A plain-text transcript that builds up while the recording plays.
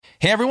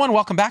Hey everyone,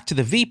 welcome back to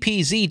the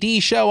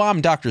VPZD show. I'm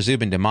Dr.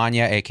 Zubin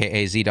Damania,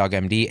 aka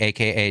ZDoggMD,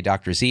 aka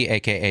Dr. Z,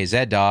 aka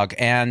ZDog,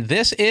 and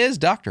this is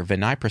Dr.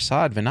 Vinay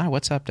Prasad. Vinay,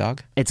 what's up,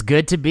 dog? It's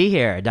good to be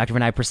here. Dr.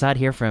 Vinay Prasad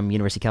here from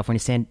University of California,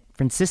 San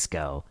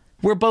Francisco.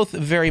 We're both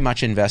very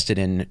much invested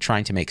in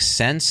trying to make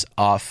sense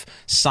of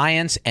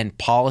science and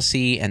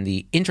policy and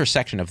the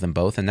intersection of them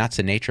both, and that's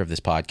the nature of this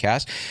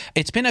podcast.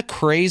 It's been a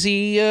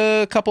crazy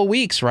couple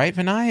weeks, right,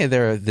 Vinay?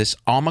 This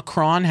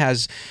Omicron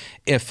has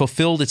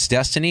fulfilled its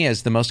destiny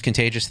as the most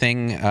contagious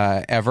thing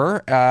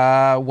ever,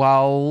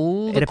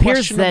 while it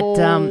appears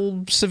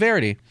that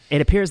severity. It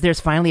appears there's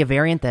finally a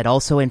variant that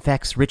also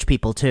infects rich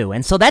people, too.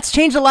 And so that's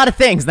changed a lot of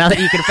things now that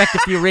you can infect a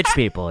few rich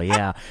people.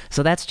 Yeah.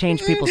 So that's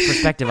changed people's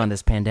perspective on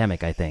this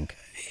pandemic, I think.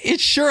 It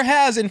sure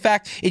has. In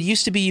fact, it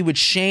used to be you would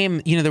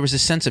shame, there was a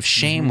sense of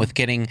shame with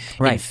getting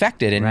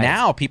infected. And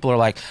now people are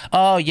like,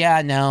 oh,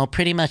 yeah, no,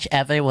 pretty much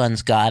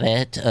everyone's got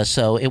it.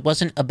 So it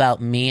wasn't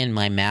about me and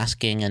my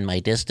masking and my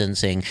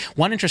distancing.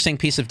 One interesting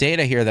piece of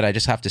data here that I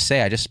just have to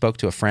say, I just spoke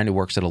to a friend who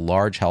works at a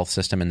large health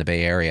system in the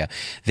Bay Area.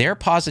 Their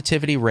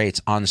positivity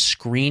rates on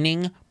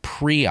screening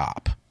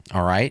pre-op,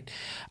 all right,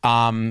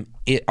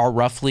 are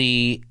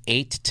roughly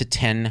 8 to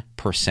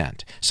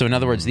 10%. So in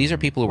other words, these are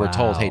people who were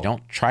told, hey,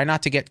 don't try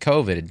not to get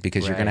COVID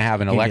because you're going to have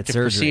an elective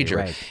procedure.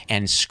 Right.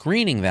 And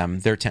screening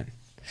them, they're 10.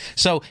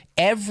 So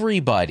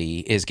everybody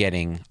is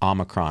getting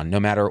Omicron, no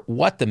matter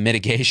what the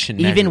mitigation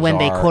measures are. Even when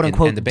they, quote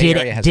unquote,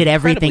 did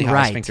everything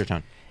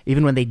right.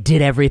 Even when they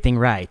did everything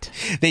right.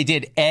 They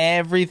did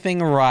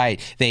everything right.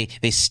 They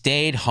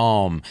stayed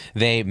home.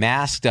 They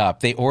masked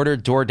up. They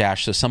ordered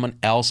DoorDash so someone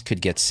else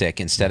could get sick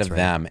instead of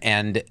them.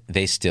 And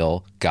they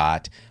still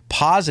got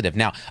positive.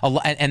 Now,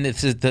 and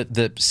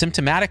the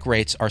symptomatic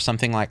rates are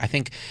something like, I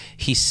think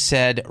he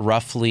said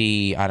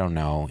roughly, I don't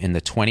know, in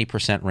the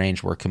 20%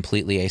 range were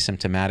completely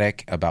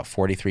asymptomatic. About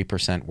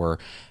 43% were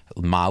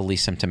mildly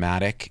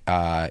symptomatic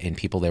in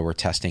people they were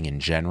testing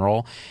in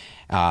general.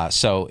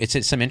 So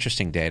it's some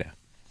interesting data.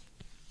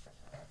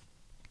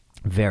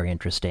 Very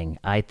interesting.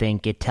 I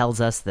think it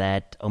tells us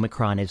that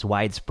Omicron is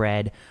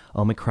widespread.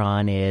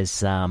 Omicron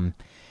is,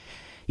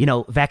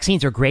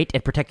 vaccines are great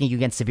at protecting you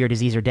against severe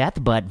disease or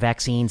death, but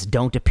vaccines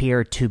don't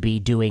appear to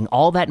be doing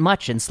all that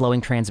much in slowing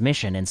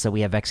transmission. And so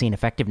we have vaccine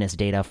effectiveness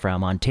data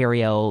from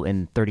Ontario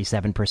in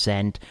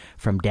 37%,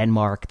 from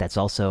Denmark, that's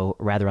also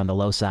rather on the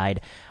low side.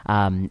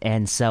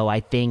 And so I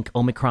think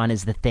Omicron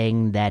is the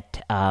thing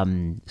that,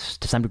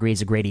 to some degree,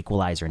 is a great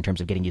equalizer in terms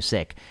of getting you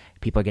sick.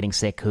 People are getting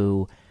sick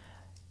who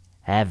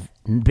have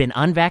been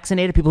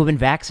unvaccinated, people who have been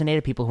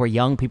vaccinated, people who are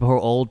young, people who are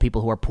old,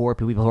 people who are poor,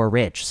 people who are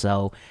rich.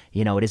 So,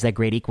 it is that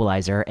great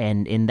equalizer.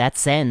 And in that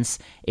sense,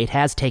 it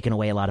has taken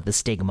away a lot of the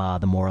stigma,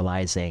 the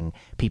moralizing.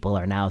 People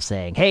are now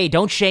saying, hey,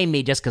 don't shame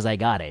me just because I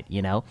got it,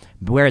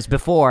 Whereas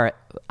before,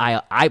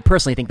 I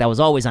personally think that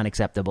was always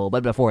unacceptable,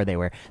 but before they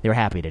were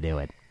happy to do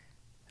it.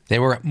 They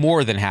were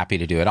more than happy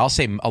to do it. I'll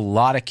say a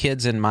lot of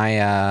kids in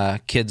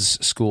my kids'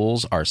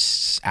 schools are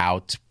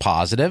out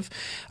positive.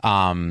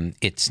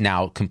 It's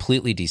now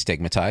completely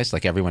destigmatized.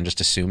 Like everyone just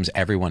assumes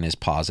everyone is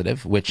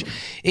positive, which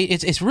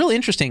it's really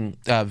interesting,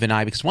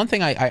 Vinay, because one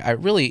thing I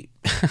really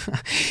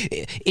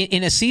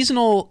in a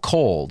seasonal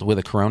cold with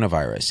a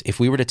coronavirus, if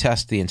we were to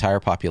test the entire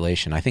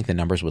population, I think the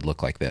numbers would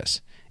look like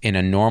this. In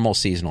a normal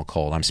seasonal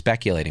cold, I'm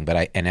speculating,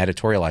 and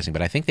editorializing,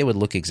 but I think they would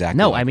look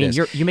exactly like this.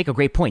 No, you make a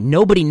great point.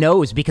 Nobody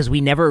knows because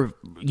we never,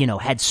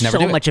 had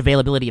so much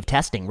availability of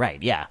testing,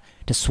 right? Yeah,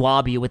 to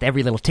swab you with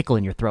every little tickle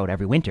in your throat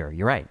every winter.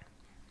 You're right.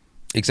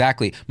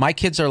 Exactly. My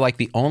kids are like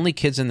the only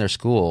kids in their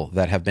school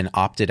that have been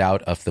opted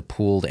out of the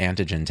pooled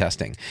antigen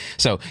testing.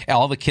 So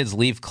all the kids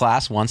leave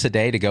class once a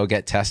day to go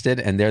get tested,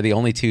 and they're the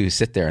only two who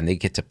sit there, and they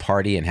get to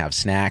party and have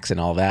snacks and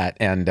all that.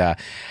 And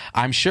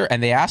I'm sure,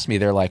 and they asked me,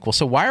 they're like, well,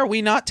 so why are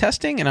we not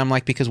testing? And I'm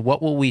like, because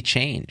what will we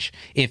change?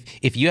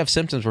 If you have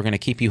symptoms, we're going to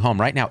keep you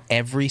home. Right now,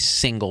 every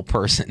single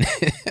person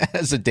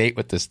has a date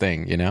with this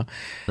thing,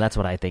 That's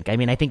what I think. I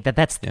mean, I think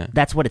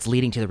that's what it's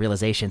leading to, the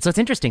realization. So it's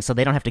interesting. So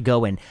they don't have to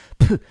go and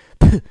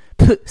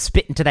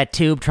spit into that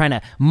tube, trying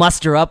to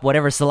muster up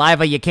whatever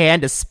saliva you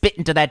can to spit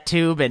into that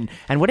tube. And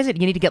what is it?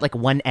 You need to get like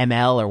 1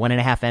 ml or 1.5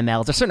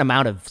 ml. There's a certain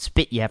amount of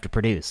spit you have to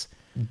produce.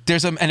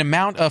 There's an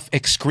amount of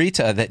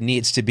excreta that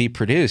needs to be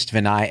produced,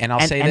 Vinay. And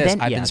I'll say this.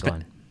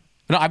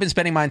 I've been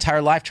spending my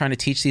entire life trying to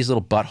teach these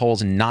little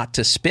buttholes not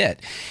to spit.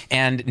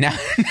 And now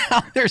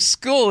their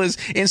school is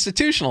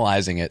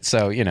institutionalizing it.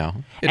 So, it is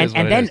what it is.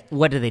 And then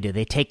what do?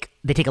 They take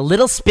a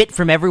little spit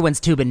from everyone's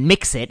tube and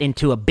mix it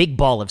into a big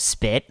ball of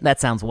spit.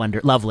 That sounds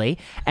lovely.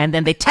 And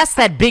then they test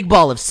that big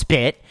ball of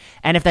spit.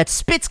 And if that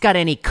spit's got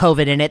any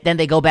COVID in it, then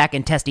they go back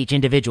and test each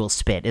individual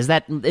spit. Is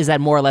that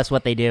more or less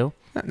what they do?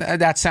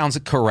 That sounds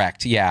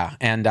correct, yeah.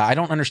 And I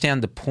don't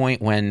understand the point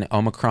when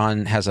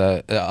Omicron has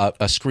a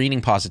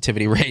screening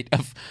positivity rate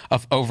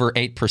of over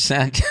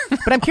 8%.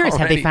 But I'm curious,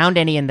 have they found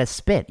any in the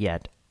spit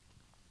yet?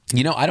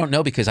 I don't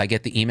know because I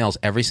get the emails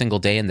every single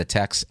day and the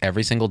texts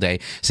every single day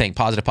saying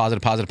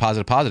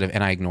positive,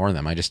 and I ignore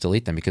them. I just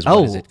delete them because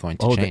what is it going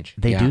to change?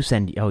 They do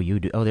send. Oh, you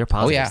do. Oh, they're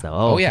positives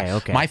though.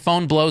 Okay. My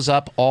phone blows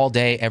up all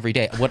day, every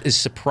day. What is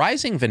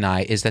surprising,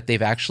 Vinay, is that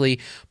they've actually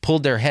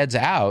pulled their heads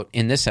out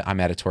in this. I'm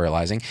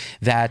editorializing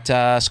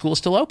that school is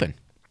still open.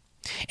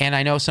 And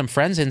I know some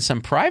friends in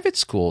some private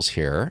schools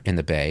here in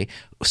the Bay,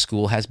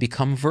 school has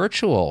become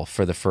virtual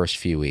for the first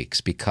few weeks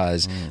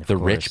because the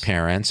rich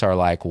parents are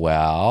like,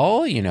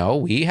 well,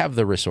 we have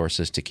the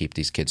resources to keep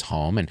these kids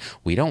home and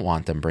we don't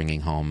want them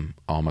bringing home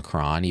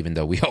Omicron, even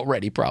though we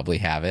already probably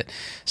have it.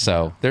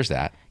 So there's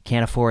that.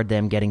 Can't afford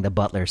them getting the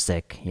butler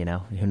sick, who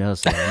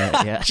knows?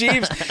 Yeah.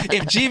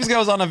 If Jeeves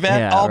goes on a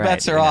vet, all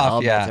bets are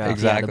off. Yeah,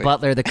 exactly. The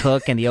butler, the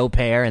cook, and the au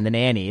pair, and the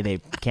nanny, they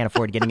can't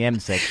afford getting them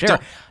sick.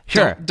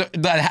 Sure.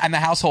 And the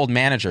household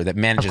manager that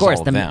manages all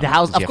of them. The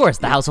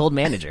household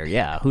manager.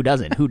 Yeah, who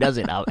doesn't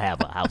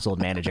have a household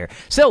manager?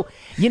 So,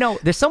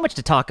 there's so much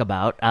to talk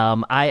about.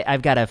 I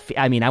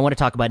want to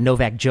talk about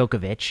Novak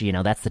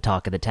Djokovic. That's the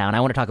talk of the town.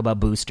 I want to talk about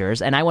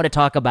boosters, and I want to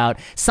talk about,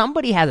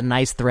 somebody had a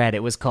nice thread.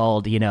 It was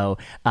called,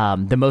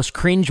 the most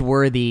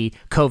cringeworthy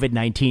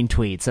COVID-19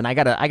 tweets, and I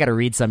gotta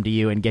read some to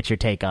you and get your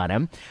take on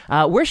them.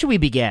 Where should we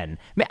begin?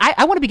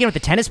 I want to begin with the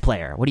tennis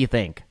player. What do you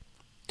think?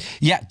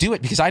 Yeah, do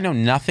it, because I know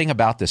nothing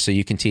about this, so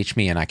you can teach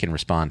me and I can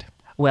respond.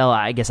 Well,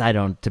 I guess I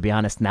don't. To be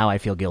honest, now I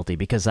feel guilty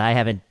because I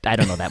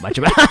don't know that much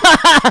about.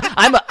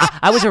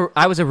 I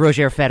was a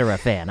Roger Federer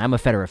fan. I'm a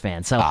Federer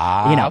fan, so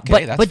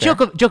okay, but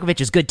Djokovic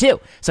is good too.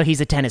 So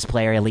he's a tennis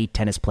player, elite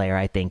tennis player.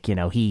 I think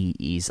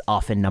he's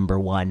often number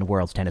one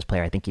world tennis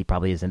player. I think he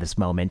probably is in this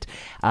moment.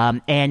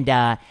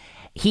 And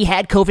he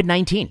had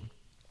COVID-19.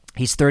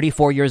 He's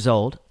 34 years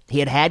old. He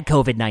had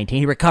COVID-19.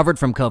 He recovered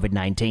from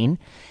COVID-19.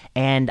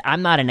 And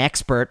I'm not an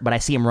expert, but I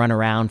see him run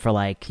around for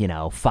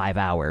 5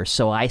 hours.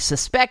 So I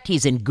suspect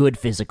he's in good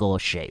physical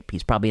shape.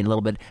 He's probably in a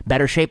little bit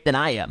better shape than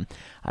I am.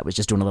 I was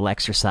just doing a little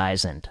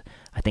exercise, and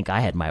I think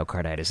I had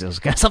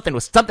myocarditis. Something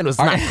was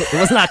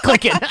not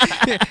clicking.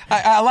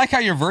 I like how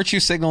you're virtue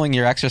signaling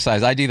your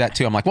exercise. I do that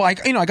too. I'm like, well,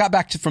 I got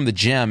back from the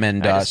gym,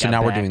 and so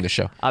now we're doing the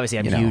show. Obviously,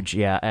 I'm huge,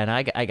 and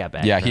I got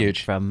back. Yeah,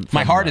 huge. From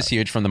my heart is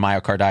huge from the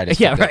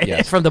myocarditis. Yeah, right.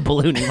 Yes. From the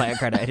ballooning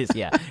myocarditis.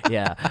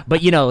 Yeah. But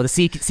the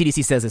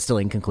CDC says it's still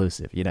inconclusive.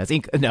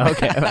 No,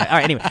 okay. All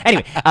right.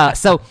 Anyway.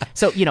 So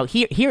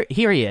here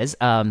he is,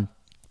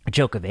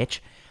 Djokovic,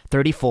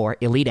 34,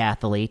 elite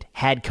athlete,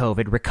 had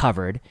COVID,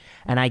 recovered,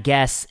 and I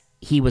guess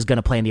he was going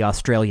to play in the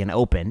Australian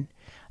Open.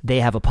 They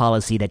have a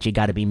policy that you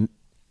got to be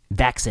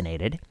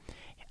vaccinated.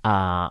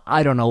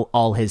 I don't know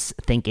all his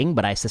thinking,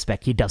 but I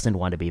suspect he doesn't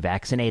want to be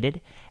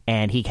vaccinated.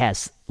 And he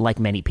has, like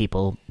many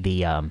people,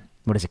 the,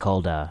 what is it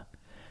called?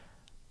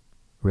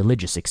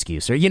 Religious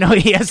excuse. Or, he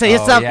has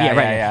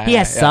something. He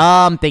has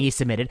something he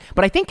submitted.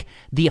 But I think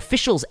the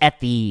officials at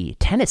the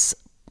tennis,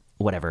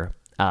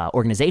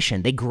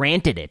 organization, they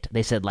granted it.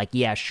 They said,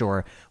 yeah,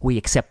 sure, we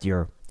accept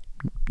your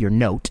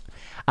note.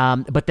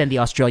 But then the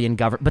Australian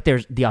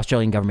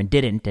government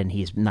didn't, and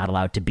he's not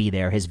allowed to be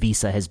there. His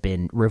visa has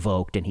been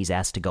revoked, and he's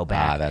asked to go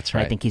back. That's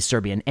right. And I think he's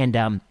Serbian.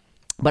 And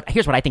but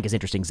here's what I think is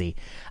interesting, Z.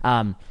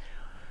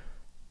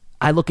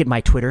 I look at my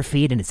Twitter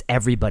feed, and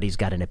everybody's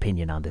got an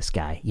opinion on this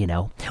guy,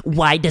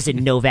 Why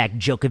doesn't Novak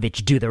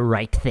Djokovic do the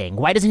right thing?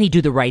 Why doesn't he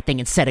do the right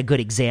thing and set a good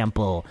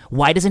example?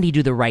 Why doesn't he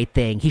do the right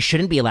thing? He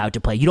shouldn't be allowed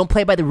to play. You don't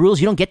play by the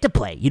rules, you don't get to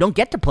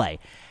play.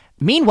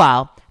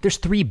 Meanwhile, there's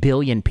 3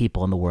 billion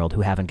people in the world who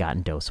haven't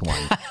gotten dose 1.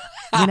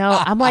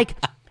 I'm like,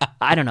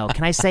 I don't know.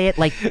 Can I say it?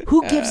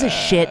 Who gives a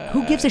shit?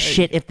 Who gives a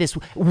shit if this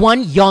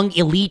one young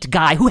elite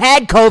guy who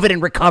had COVID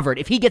and recovered,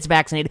 if he gets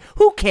vaccinated,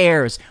 who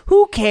cares?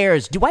 Who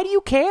cares? Why do you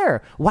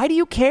care? Why do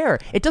you care?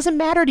 It doesn't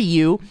matter to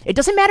you. It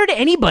doesn't matter to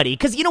anybody,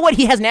 because you know what?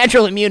 He has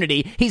natural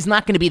immunity. He's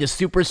not going to be the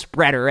super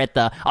spreader at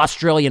the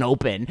Australian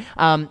Open.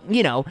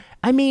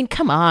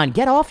 Come on,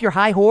 get off your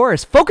high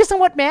horse. Focus on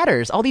what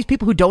matters. All these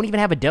people who don't even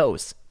have a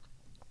dose.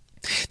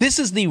 This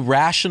is the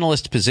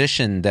rationalist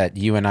position that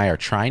you and I are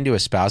trying to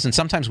espouse, and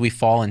sometimes we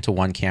fall into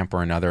one camp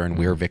or another, and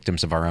we're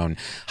victims of our own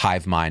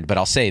hive mind. But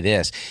I'll say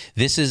this: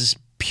 this is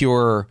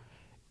pure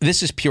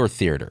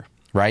theater,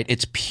 right?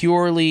 It's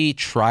purely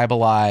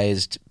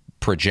tribalized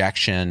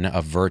projection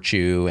of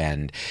virtue,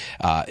 and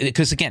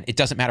because again, it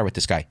doesn't matter with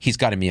this guy. He's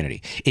got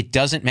immunity. It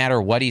doesn't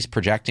matter what he's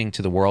projecting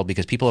to the world,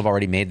 because people have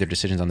already made their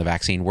decisions on the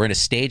vaccine. We're in a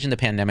stage in the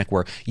pandemic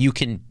where you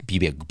can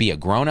be a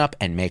grown-up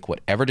and make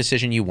whatever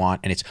decision you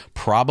want, and it's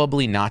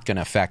probably not going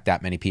to affect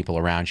that many people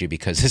around you,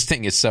 because this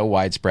thing is so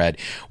widespread.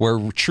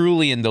 We're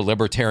truly in the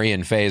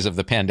libertarian phase of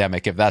the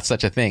pandemic, if that's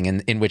such a thing,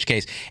 in which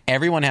case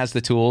everyone has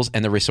the tools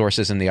and the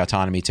resources and the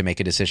autonomy to make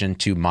a decision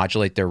to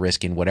modulate their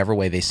risk in whatever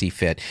way they see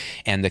fit,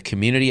 and the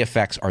community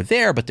effects are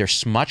there, but they're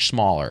much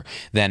smaller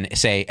than,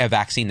 say, a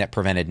vaccine that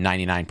prevented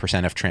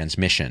 99% of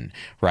transmission,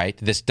 right?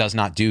 This does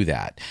not do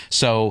that.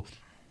 So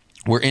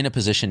we're in a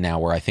position now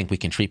where I think we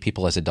can treat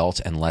people as adults,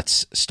 and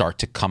let's start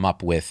to come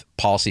up with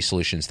policy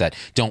solutions that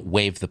don't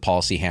wave the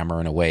policy hammer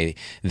in a way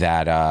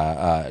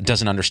that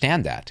doesn't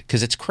understand that,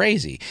 because it's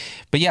crazy.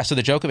 But yeah, so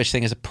the Djokovic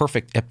thing is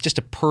just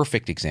a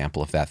perfect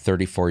example of that.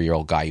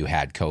 34-year-old guy who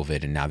had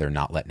COVID and now they're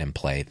not letting him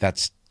play.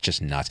 That's just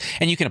nuts.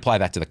 And you can apply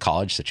that to the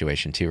college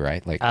situation too,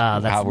 right? Like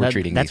how we're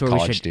treating these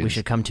college students. We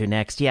should come to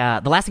next. Yeah.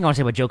 The last thing I want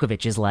to say about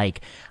Djokovic is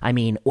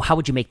how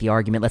would you make the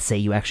argument? Let's say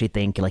you actually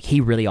think he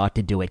really ought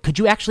to do it. Could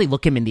you actually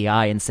look him in the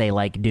eye and say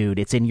dude,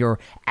 it's in your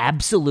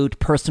absolute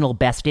personal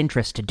best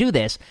interest to do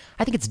this?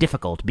 I think it's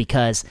difficult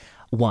because,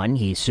 one,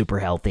 he's super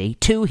healthy.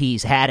 Two,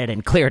 he's had it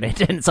and cleared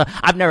it. And so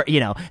I've never,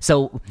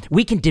 so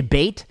we can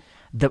debate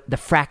the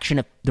fraction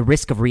of the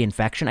risk of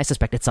reinfection. I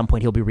suspect at some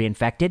point he'll be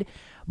reinfected.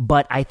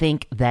 But I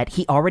think that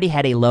he already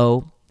had a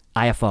low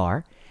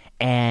IFR,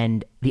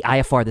 and the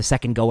IFR the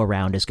second go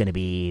around is going to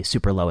be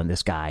super low in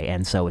this guy.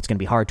 And so it's going to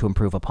be hard to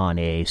improve upon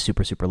a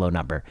super, super low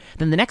number.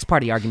 Then the next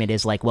part of the argument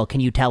is can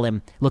you tell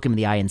him, look him in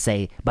the eye and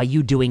say, by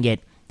you doing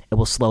it, it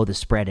will slow the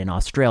spread in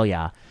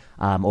Australia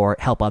or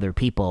help other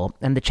people?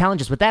 And the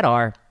challenges with that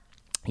are,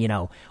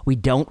 we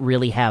don't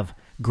really have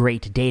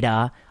great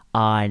data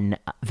on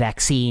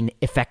vaccine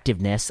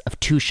effectiveness of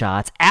 2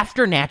 shots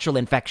after natural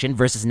infection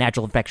versus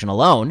natural infection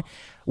alone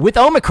with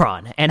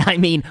Omicron. And I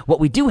mean, what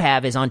we do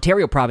have is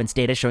Ontario province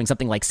data showing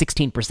something like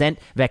 16%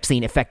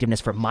 vaccine effectiveness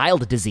for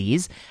mild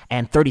disease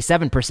and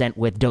 37%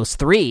 with dose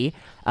 3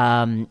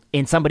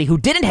 in somebody who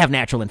didn't have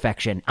natural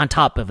infection on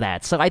top of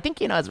that. So I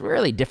think, it's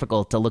really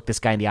difficult to look this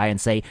guy in the eye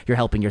and say you're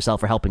helping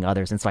yourself or helping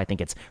others. And so I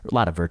think it's a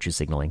lot of virtue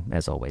signaling,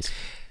 as always.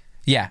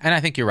 Yeah, and I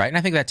think you're right. And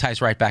I think that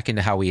ties right back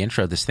into how we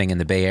intro this thing in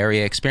the Bay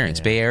Area experience.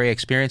 Yeah. Bay Area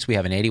experience, we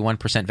have an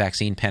 81%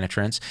 vaccine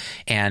penetrance,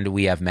 and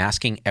we have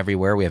masking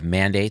everywhere. We have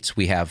mandates.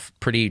 We have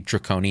pretty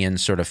draconian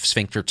sort of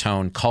sphincter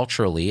tone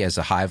culturally as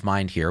a hive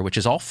mind here, which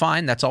is all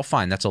fine. That's all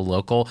fine. That's a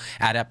local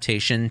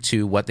adaptation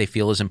to what they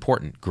feel is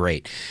important.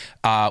 Great.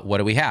 What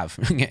do we have?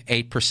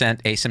 8%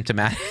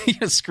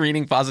 asymptomatic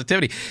screening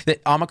positivity.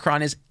 That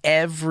Omicron is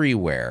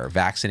everywhere,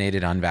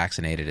 vaccinated,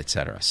 unvaccinated, et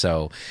cetera.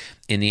 So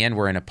in the end,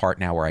 we're in a part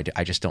now where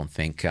I just don't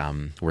think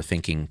we're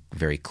thinking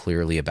very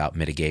clearly about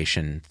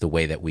mitigation the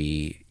way that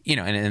we,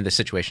 and the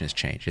situation has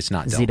changed. It's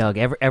not Z-Dog,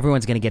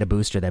 everyone's going to get a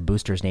booster. That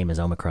booster's name is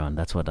Omicron.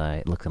 That's what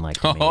I looking like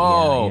to me.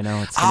 Oh,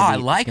 yeah, I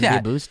like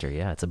that. Be a booster.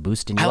 Yeah, it's a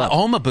boosting you up.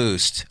 Oma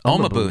Boost.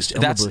 Oma Boost.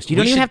 That's you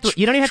don't even have to.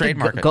 You don't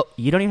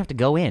even have to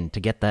go in to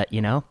get that.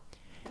 You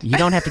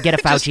don't have to get a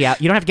Fauci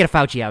out. You don't have to get a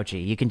Fauci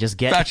ouchie. You can just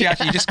get Fauci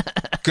ouchie. You just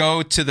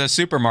go to the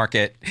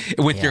supermarket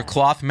with your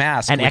cloth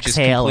mask and which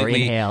exhale is or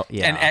inhale.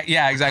 Yeah, and,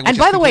 exactly. And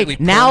by the way,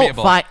 now,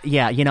 permeable.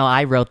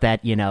 I wrote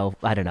that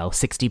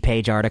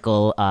 60-page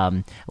article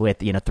with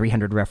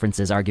 300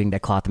 references arguing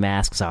that cloth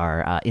masks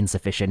are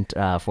insufficient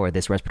for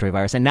this respiratory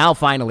virus, and now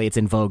finally it's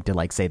in vogue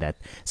to say that.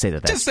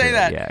 Just say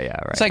that. Yeah,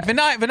 right. It's like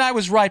Vinay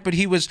was right, but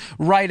he was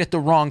right at the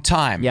wrong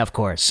time. Yeah, of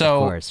course.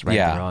 Right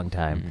at the wrong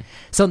time. Mm-hmm.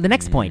 So the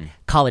next point.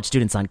 College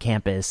students on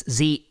campus.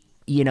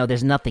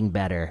 There's nothing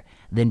better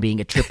than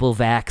being a triple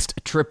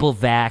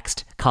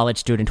vaxxed college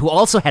student who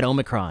also had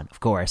Omicron,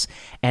 of course.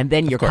 And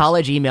then your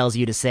college emails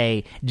you to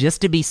say, just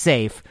to be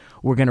safe,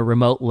 we're going to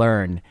remote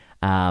learn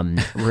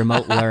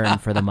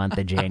for the month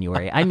of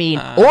January. I mean,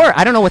 or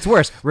I don't know what's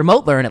worse,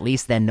 remote learn, at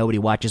least then nobody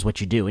watches what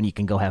you do and you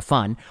can go have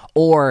fun.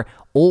 Or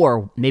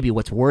maybe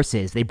what's worse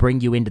is they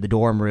bring you into the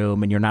dorm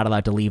room and you're not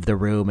allowed to leave the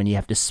room and you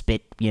have to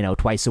spit,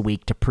 twice a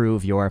week to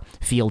prove your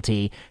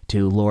fealty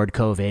to Lord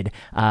COVID.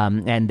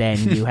 And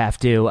then you have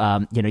to,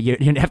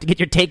 you have to get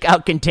your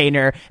takeout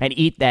container and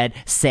eat that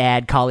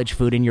sad college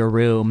food in your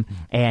room.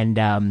 And,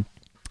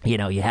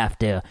 you have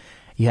to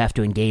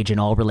engage in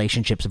all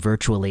relationships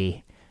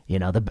virtually.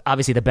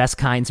 Obviously the best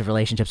kinds of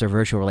relationships are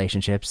virtual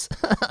relationships.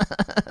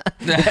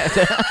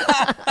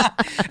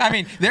 I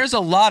mean, there's a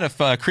lot of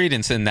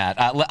credence in that.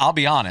 I'll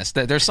be honest.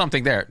 There's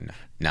something there.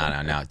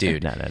 No,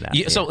 dude. No.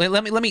 So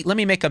let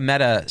me make a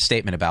meta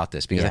statement about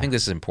this because I think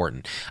this is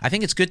important. I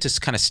think it's good to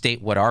kind of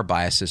state what our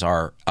biases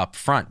are up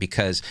front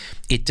because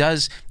it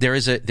does.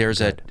 There's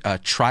a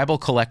tribal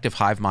collective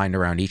hive mind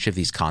around each of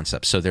these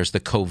concepts. So there's the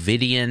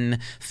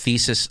COVIDian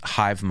thesis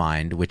hive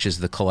mind, which is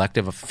the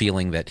collective of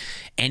feeling that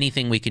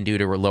anything we can do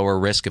to lower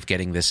risk of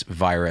getting this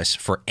virus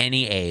for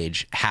any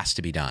age has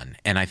to be done.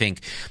 And I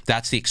think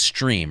that's the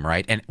extreme,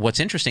 right? And what's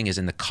interesting is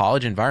in the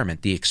college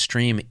environment, the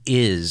extreme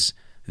is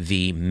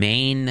the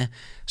main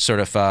sort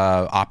of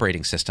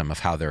operating system of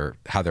how they're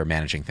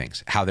managing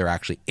things, how they're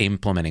actually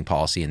implementing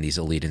policy in these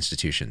elite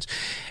institutions.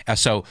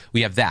 So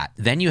we have that.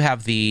 Then you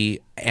have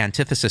the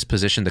antithesis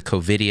position, the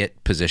COVIDiate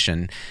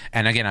position.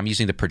 And again, I'm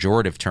using the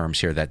pejorative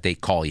terms here that they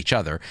call each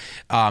other.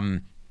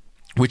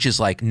 Which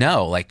is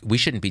we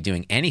shouldn't be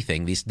doing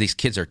anything. These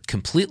kids are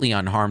completely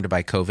unharmed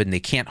by COVID and they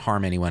can't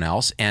harm anyone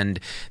else and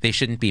they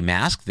shouldn't be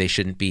masked. They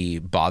shouldn't be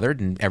bothered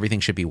and everything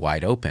should be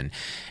wide open.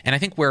 And I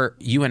think where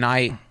you and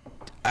I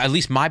at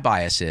least my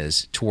bias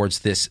is towards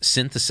this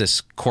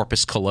synthesis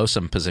corpus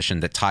callosum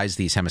position that ties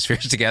these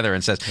hemispheres together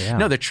and says,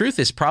 no, the truth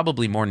is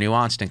probably more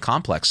nuanced and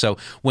complex. So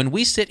when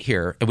we sit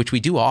here, which we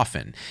do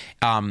often,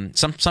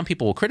 some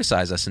people will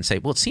criticize us and say,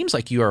 well, it seems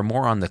like you are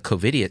more on the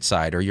COVIDiot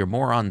side or you're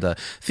more on the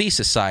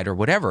thesis side or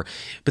whatever.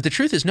 But the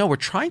truth is, no, we're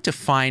trying to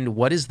find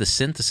what is the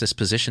synthesis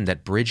position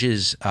that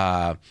bridges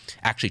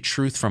actually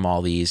truth from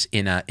all these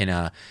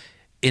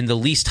in the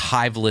least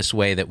hiveless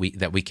way that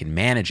we can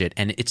manage it,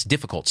 and it's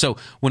difficult. So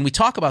when we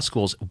talk about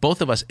schools,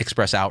 both of us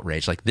express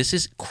outrage. Like, this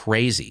is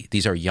crazy.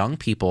 These are young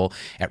people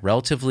at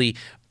relatively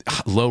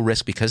low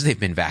risk because they've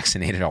been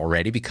vaccinated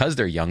already, because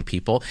they're young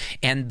people,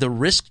 and the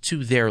risk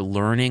to their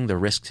learning, the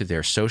risk to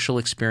their social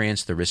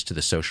experience, the risk to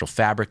the social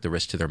fabric, the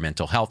risk to their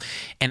mental health.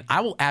 And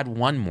I will add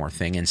one more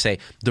thing and say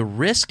the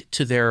risk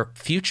to their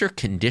future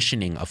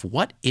conditioning of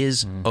what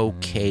is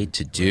okay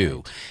to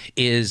do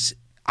is,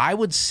 I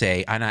would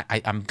say, and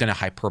I'm going to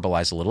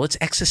hyperbolize a little, it's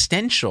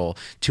existential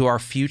to our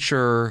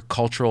future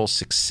cultural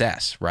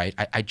success, right?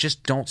 I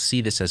just don't see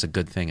this as a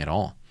good thing at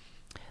all.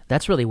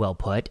 That's really well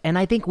put. And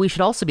I think we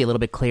should also be a little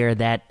bit clear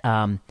that,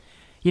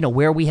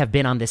 where we have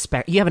been on this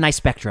you have a nice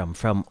spectrum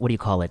from, what do you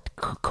call it?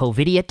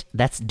 COVIDiot,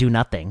 that's do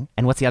nothing.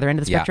 And what's the other end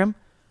of the spectrum?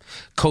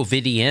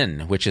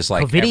 COVIDian, which is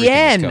like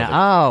COVIDian.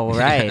 Oh,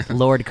 right.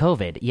 Lord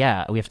COVID.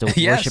 Yeah, we have to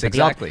worship at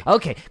the altar.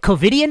 Okay,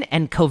 COVIDian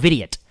and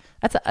COVIDiot.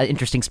 That's an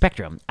interesting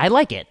spectrum. I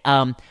like it.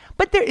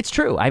 But it's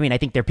true. I mean, I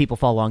think there are people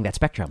fall along that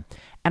spectrum.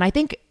 And I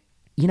think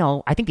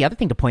the other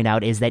thing to point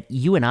out is that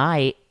you and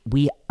I,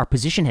 our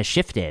position has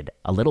shifted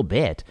a little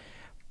bit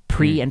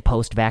pre and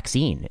post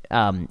vaccine.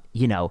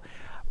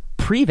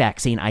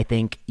 Pre-vaccine, I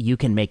think you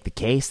can make the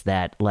case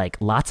that like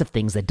lots of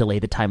things that delay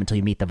the time until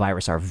you meet the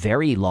virus are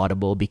very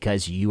laudable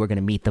because you are going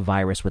to meet the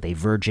virus with a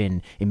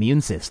virgin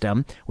immune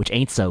system, which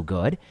ain't so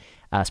good.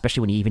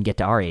 Especially when you even get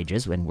to our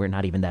ages, when we're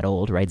not even that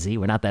old, right, Z?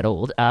 We're not that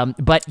old.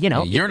 But,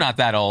 You're not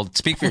that old.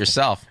 Speak for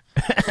yourself.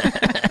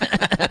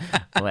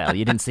 Well,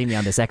 you didn't see me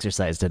on this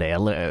exercise today. I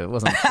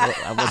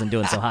wasn't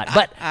doing so hot.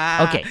 But,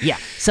 okay, yeah.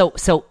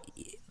 So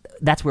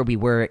that's where we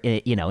were,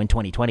 in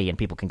 2020, and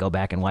people can go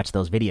back and watch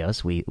those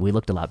videos. We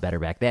looked a lot better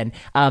back then.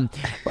 A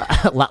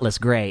lot less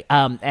gray.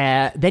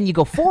 Then you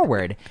go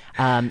forward,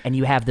 and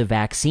you have the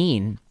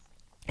vaccine,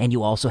 and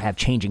you also have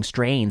changing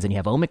strains, and you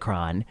have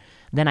Omicron.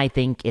 Then I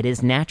think it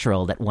is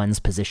natural that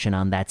one's position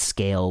on that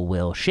scale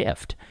will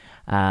shift.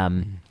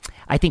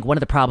 I think one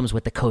of the problems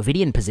with the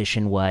COVIDian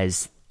position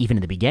was, even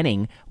in the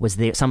beginning, was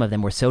some of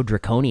them were so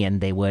draconian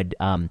they would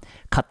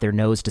cut their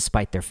nose to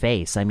spite their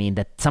face. I mean,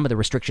 that some of the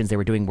restrictions they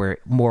were doing were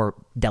more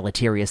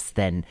deleterious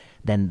than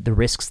the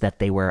risks that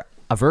they were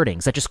averting,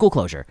 such as school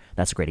closure.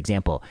 That's a great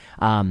example.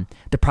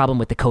 The problem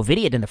with the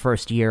COVIDiot in the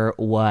first year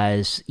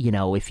was,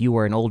 if you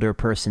were an older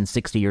person,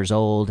 60 years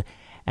old,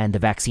 and the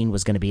vaccine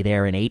was going to be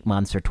there in 8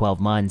 months or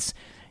 12 months,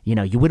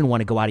 you wouldn't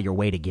want to go out of your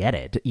way to get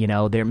it.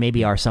 There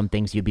maybe are some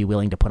things you'd be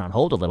willing to put on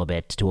hold a little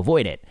bit to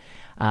avoid it.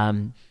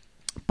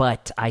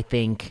 But I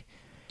think,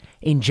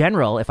 in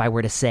general, if I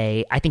were to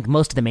say, I think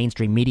most of the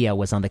mainstream media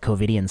was on the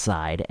COVIDian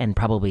side, and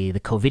probably the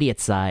COVIDiot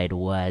side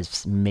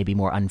was maybe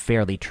more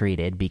unfairly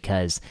treated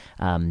because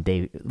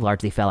they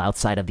largely fell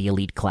outside of the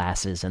elite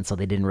classes, and so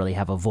they didn't really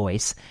have a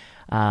voice.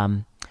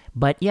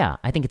 But yeah,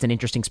 I think it's an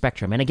interesting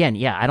spectrum. And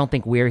again, I don't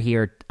think we're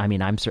here. I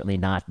mean, I'm certainly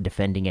not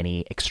defending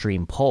any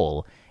extreme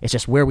pole. It's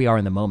just where we are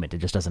in the moment. It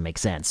just doesn't make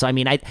sense. So, I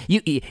mean,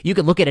 you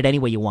can look at it any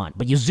way you want,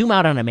 but you zoom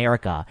out on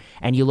America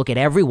and you look at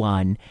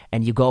everyone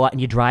and you go out and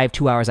you drive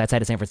 2 hours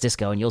outside of San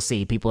Francisco and you'll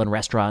see people in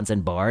restaurants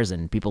and bars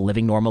and people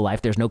living normal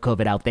life. There's no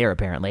COVID out there,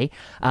 apparently.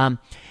 A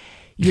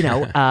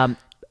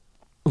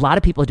lot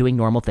of people are doing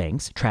normal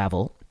things,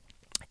 travel.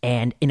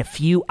 And in a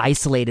few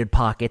isolated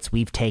pockets,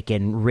 we've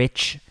taken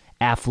rich,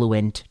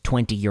 affluent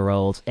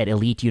 20-year-olds at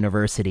elite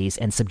universities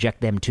and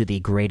subject them to the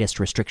greatest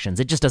restrictions.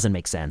 It just doesn't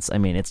make sense. I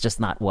mean, it's just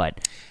not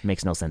it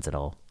makes no sense at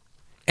all.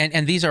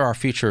 And these are our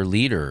future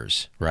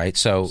leaders, right?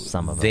 So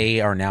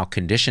they are now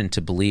conditioned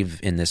to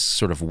believe in this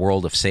sort of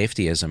world of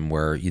safetyism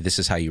where this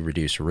is how you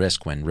reduce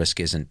risk when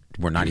risk isn't,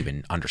 we're not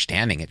even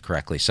understanding it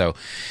correctly. So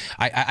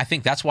I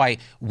think that's why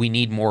we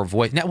need more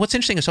voice. Now, what's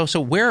interesting is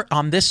so where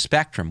on this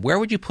spectrum, where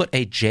would you put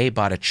a Jay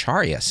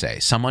Bhattacharya, say,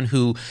 someone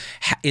who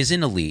is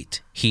in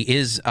elite? He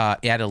is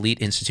at elite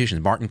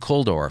institutions, Martin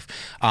Kulldorff,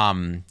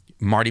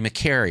 Marty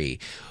McCary.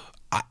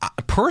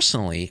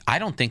 Personally, I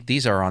don't think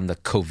these are on the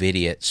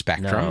COVIDiot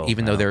spectrum,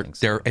 even though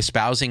they're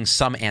espousing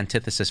some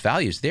antithesis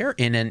values. They're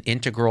in an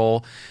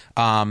integral,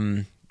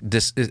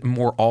 this is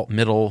more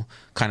alt-middle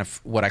kind of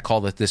what I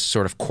call this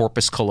sort of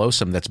corpus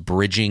callosum that's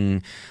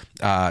bridging,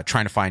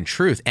 trying to find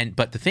truth.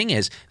 But the thing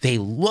is, they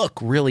look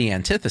really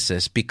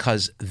antithesis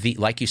because,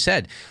 like you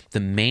said, the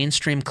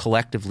mainstream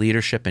collective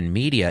leadership and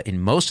media in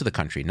most of the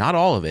country, not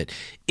all of it,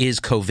 is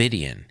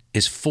COVIDian.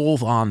 Is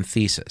full-on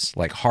thesis,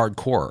 like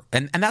hardcore.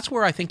 And that's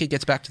where I think it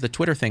gets back to the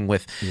Twitter thing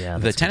with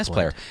the tennis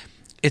player.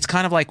 It's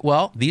kind of like,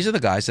 well, these are the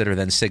guys that are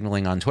then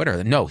signaling on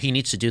Twitter. No, he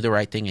needs to do the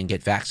right thing and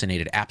get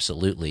vaccinated,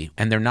 absolutely.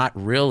 And they're not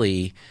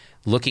really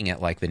looking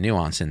at like the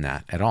nuance in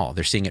that at all.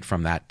 They're seeing it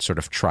from that sort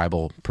of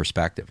tribal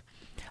perspective.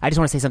 I just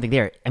want to say something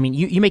there. I mean,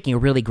 you're making a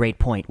really great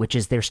point, which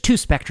is there's two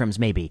spectrums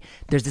maybe.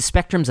 There's the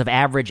spectrums of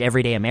average,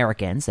 everyday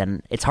Americans,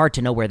 and it's hard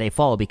to know where they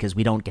fall because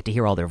we don't get to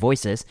hear all their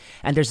voices.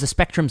 And there's the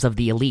spectrums of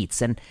the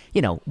elites. And,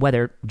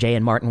 whether Jay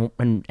and Martin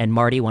and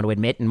Marty want to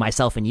admit, and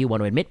myself and you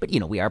want to admit, but,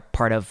 we are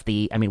part of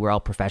we're all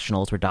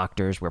professionals, we're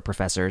doctors, we're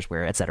professors,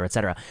 we're et cetera, et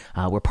cetera.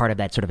 We're part of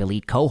that sort of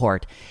elite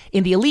cohort.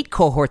 In the elite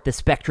cohort, the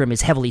spectrum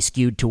is heavily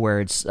skewed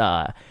towards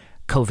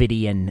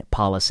COVIDian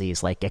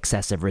policies, like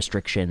excessive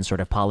restriction sort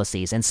of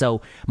policies. And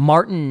so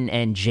Martin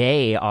and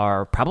Jay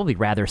are probably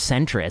rather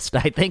centrist,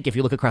 I think, if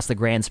you look across the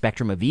grand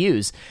spectrum of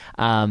views.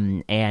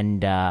 But,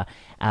 that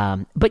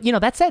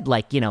said,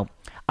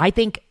 I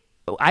think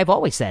I've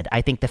always said,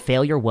 I think the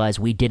failure was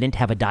we didn't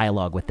have a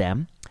dialogue with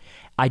them.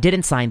 I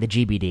didn't sign the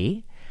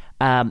GBD.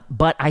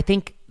 But I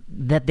think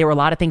that there were a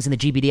lot of things in the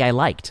GBD I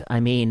liked. I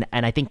mean,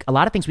 and I think a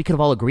lot of things we could have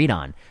all agreed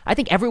on. I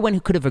think everyone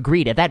who could have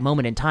agreed at that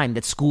moment in time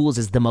that schools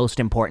is the most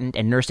important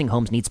and nursing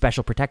homes need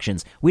special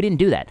protections, we didn't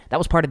do that. That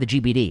was part of the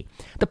GBD.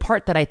 The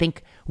part that I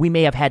think we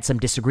may have had some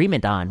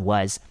disagreement on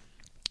was,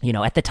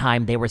 at the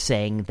time they were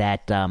saying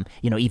that,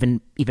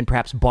 even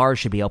perhaps bars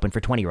should be open for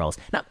 20-year-olds.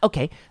 Now,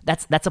 okay,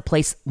 that's a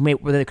place where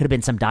there could have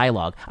been some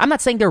dialogue. I'm not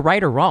saying they're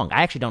right or wrong.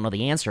 I actually don't know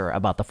the answer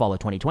about the fall of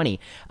 2020.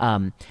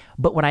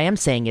 But what I am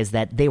saying is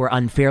that they were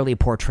unfairly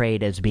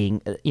portrayed as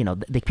being,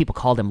 the people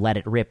called them let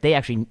it rip. They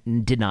actually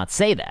did not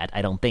say that.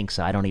 I don't think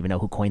so. I don't even know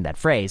who coined that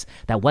phrase.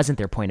 That wasn't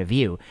their point of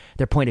view.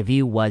 Their point of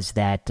view was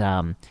that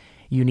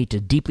you need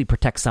to deeply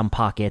protect some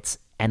pockets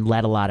and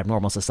let a lot of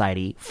normal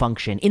society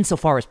function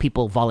insofar as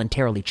people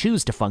voluntarily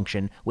choose to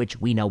function,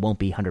 which we know won't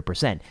be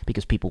 100%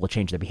 because people will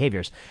change their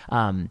behaviors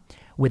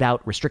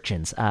without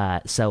restrictions.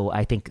 So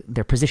I think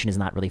their position is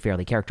not really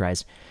fairly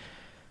characterized.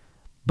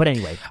 But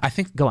anyway,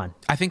 go on.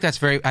 I think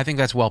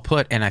that's well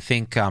put, and I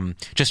think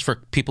just for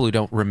people who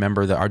don't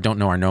remember or don't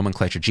know our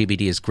nomenclature,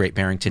 GBD is Great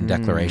Barrington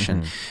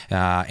Declaration,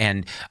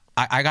 and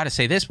I got to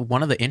say this,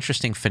 one of the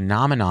interesting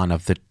phenomenon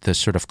of the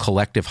sort of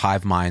collective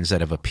hive minds that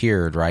have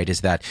appeared, right,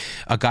 is that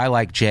a guy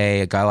like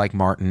Jay, a guy like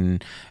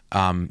Martin,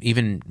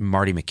 even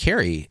Marty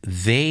McCary,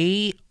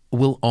 they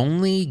will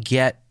only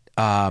get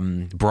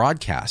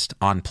broadcast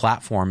on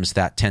platforms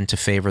that tend to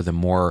favor the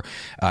more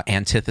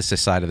antithesis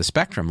side of the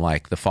spectrum,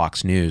 like the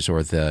Fox News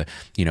or the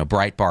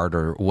Breitbart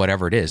or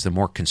whatever it is, the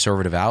more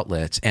conservative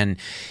outlets. And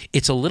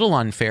it's a little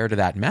unfair to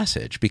that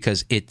message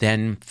because it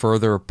then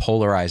further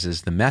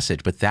polarizes the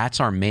message. But that's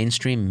our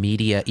mainstream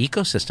media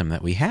ecosystem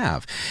that we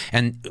have.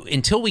 And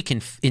until we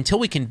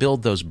can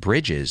build those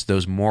bridges,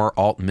 those more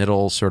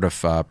alt-middle sort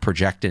of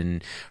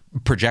projection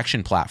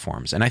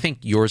platforms. And I think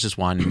yours is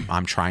one.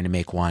 I'm trying to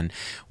make one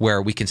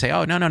where we can say,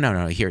 oh,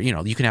 no. Here,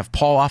 you can have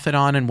Paul Offit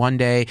on in one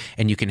day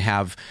and you can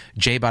have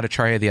Jay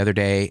Bhattacharya the other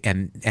day,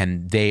 and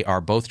they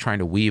are both trying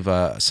to weave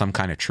some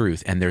kind of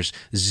truth. And there's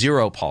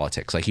zero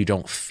politics. Like you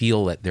don't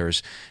feel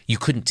that you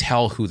couldn't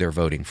tell who they're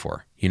voting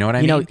for. You know what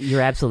I mean?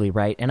 You're absolutely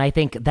right. And I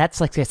think that's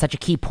like such a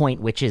key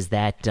point, which is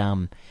that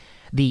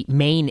the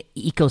main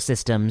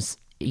ecosystems,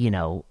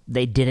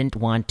 they didn't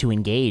want to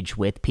engage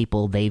with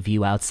people they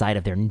view outside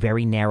of their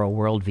very narrow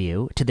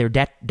worldview to their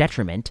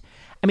detriment.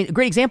 I mean, a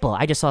great example,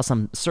 I just saw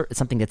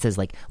something that says,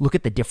 like, look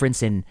at the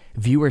difference in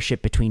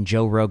viewership between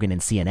Joe Rogan and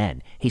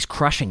CNN. He's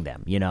crushing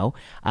them,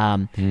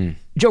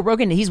 Joe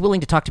Rogan, he's willing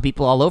to talk to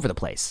people all over the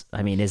place.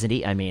 I mean, isn't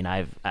he? I mean,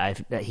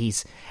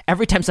 he's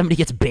every time somebody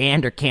gets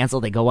banned or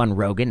canceled, they go on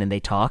Rogan and they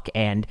talk.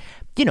 And,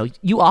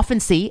 you often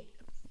see,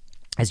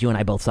 as you and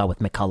I both saw with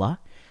McCullough,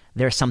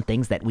 there are some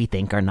things that we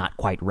think are not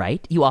quite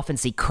right. You often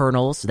see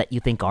kernels that you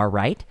think are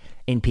right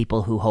in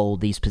people who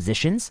hold these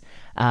positions.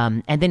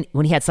 And then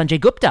when he had Sanjay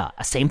Gupta,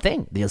 same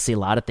thing. You'll see a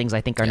lot of things I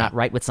think are not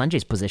right with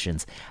Sanjay's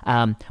positions.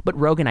 But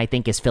Rogan, I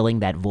think, is filling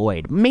that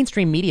void.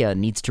 Mainstream media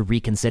needs to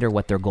reconsider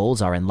what their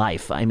goals are in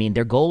life. I mean,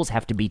 their goals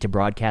have to be to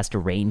broadcast a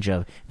range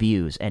of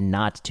views and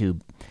not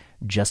to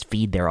just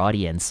feed their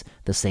audience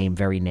the same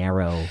very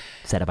narrow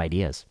set of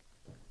ideas.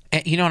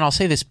 And I'll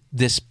say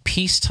this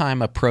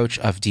peacetime approach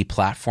of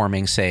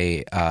deplatforming,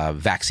 say,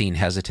 vaccine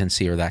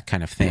hesitancy or that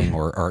kind of thing,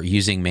 or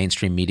using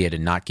mainstream media to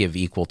not give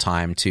equal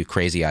time to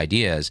crazy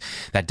ideas,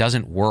 that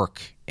doesn't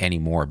work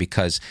anymore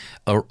because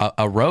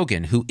a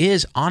Rogan, who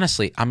is,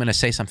 honestly, I'm going to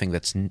say something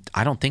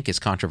I don't think is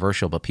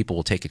controversial, but people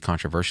will take it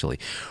controversially.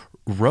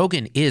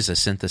 Rogan is a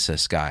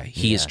synthesis guy.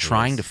 He is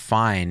trying to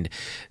find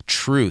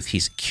truth.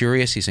 He's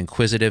curious. He's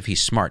inquisitive.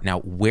 He's smart. Now,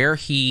 where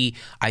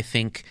I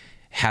think,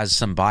 has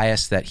some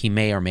bias that he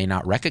may or may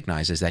not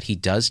recognize is that he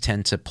does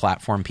tend to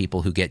platform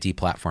people who get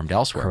deplatformed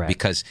elsewhere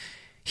because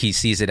he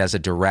sees it as a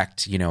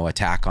direct,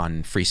 attack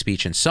on free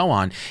speech and so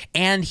on.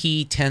 And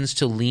he tends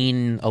to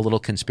lean a little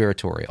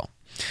conspiratorial.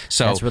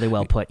 So that's really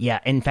well put. Yeah.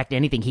 In fact,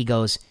 anything he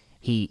goes,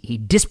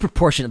 he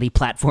disproportionately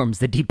platforms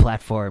the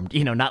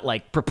deplatformed, not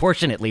like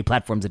proportionately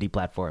platforms the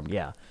deplatformed.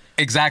 Yeah.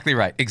 Exactly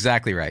right.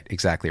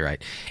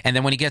 And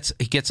then when he gets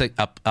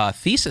a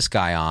thesis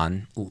guy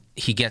on,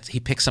 he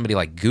picks somebody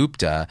like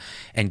Gupta,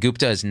 and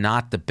Gupta is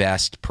not the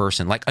best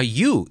person. Like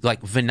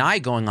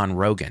Vinay going on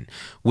Rogan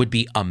would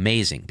be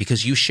amazing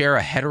because you share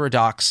a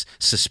heterodox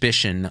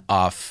suspicion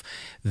of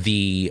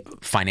the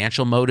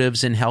financial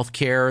motives in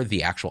healthcare,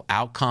 the actual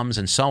outcomes,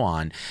 and so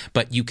on.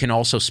 But you can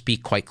also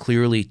speak quite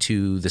clearly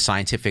to the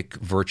scientific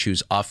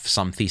virtues of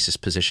some thesis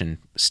position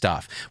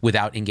stuff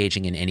without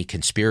engaging in any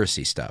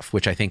conspiracy stuff,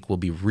 which I think will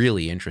be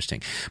really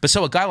interesting. But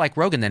so a guy like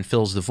Rogan then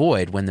fills the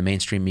void when the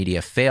mainstream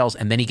media fails,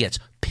 and then he gets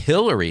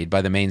pilloried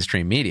by the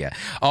mainstream media.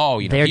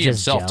 Oh, they're he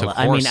just himself jealous.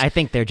 took horse. I mean, I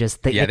think they're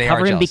just they they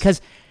cover are him jealous.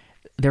 because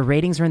their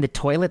ratings are in the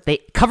toilet.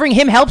 Covering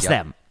him helps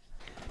them.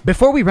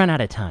 Before we run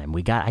out of time,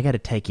 I got to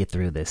take you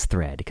through this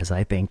thread because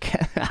I think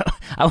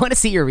I want to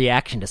see your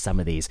reaction to some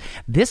of these.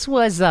 This is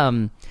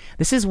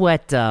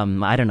what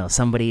I don't know.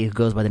 Somebody who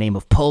goes by the name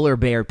of Polar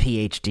Bear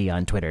PhD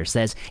on Twitter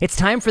says it's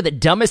time for the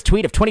dumbest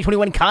tweet of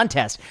 2021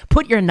 contest.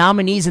 Put your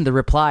nominees in the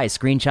replies.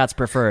 Screenshots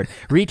preferred.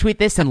 Retweet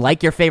this and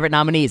like your favorite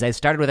nominees. I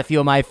started with a few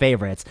of my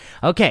favorites.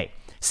 Okay,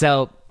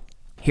 so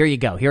here you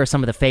go. Here are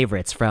some of the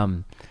favorites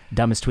from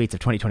dumbest tweets of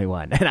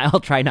 2021, and I'll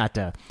try not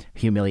to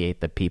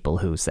humiliate the people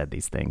who said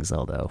these things,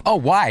 although... Oh,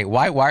 why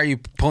are you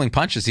pulling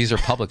punches? These are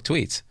public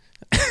tweets.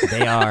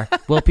 They are.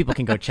 Well, people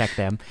can go check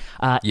them.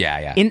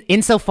 Yeah.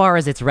 Insofar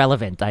as it's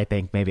relevant, I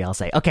think maybe I'll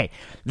say. Okay,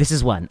 this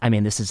is one. I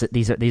mean, this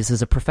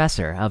is a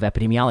professor of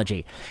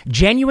epidemiology.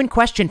 Genuine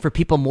question for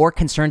people more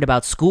concerned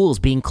about schools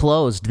being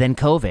closed than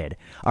COVID.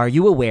 Are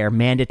you aware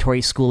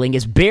mandatory schooling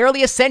is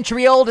barely a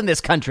century old in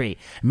this country?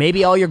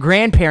 Maybe all your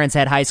grandparents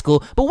had high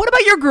school, but what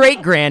about your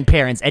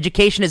great-grandparents?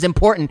 Education is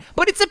important,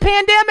 but it's a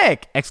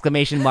pandemic!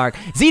 Exclamation mark.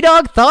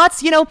 Z-Dog,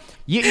 thoughts?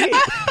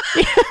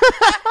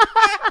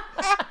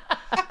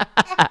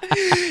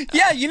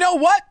 Yeah, you know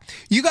what?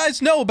 You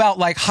guys know about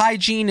like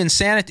hygiene and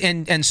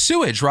and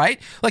sewage,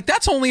 right? Like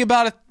that's only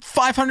about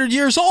 500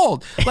 years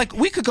old. Like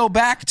we could go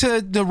back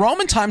to the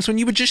Roman times when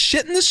you would just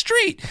shit in the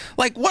street.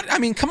 Like what? I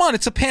mean, come on,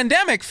 it's a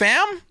pandemic,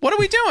 fam. What are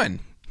we doing?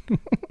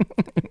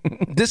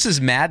 This is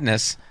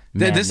madness.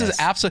 This is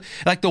absolutely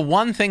like the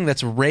one thing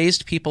that's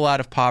raised people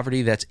out of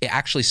poverty, that's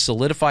actually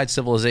solidified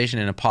civilization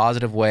in a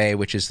positive way,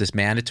 which is this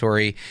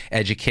mandatory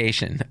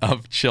education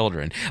of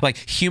children. Like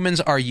humans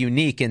are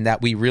unique in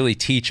that we really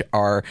teach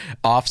our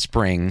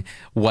offspring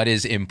what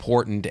is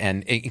important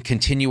and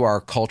continue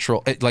our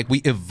cultural, like we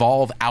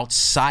evolve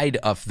outside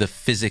of the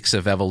physics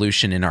of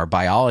evolution in our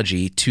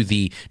biology to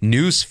the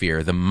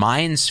noosphere, the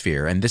mind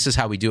sphere. And this is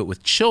how we do it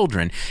with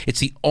children. It's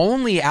the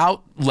only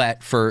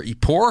outlet for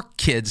poor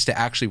kids to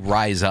actually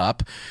rise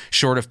up,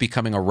 short of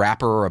becoming a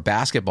rapper or a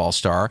basketball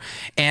star.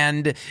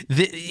 And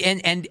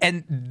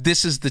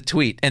this is the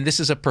tweet. And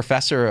this is a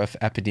professor of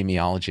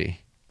epidemiology.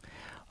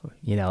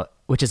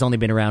 Which has only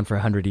been around for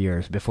 100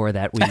 years. Before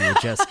that, we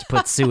would just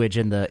put sewage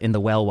in the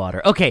well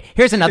water. Okay,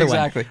 here's another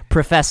one.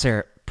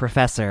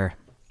 Professor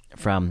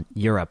from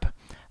Europe.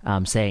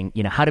 Saying,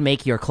 how to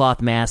make your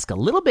cloth mask a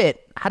little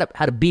bit, how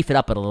to beef it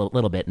up a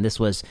little bit. And this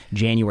was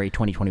January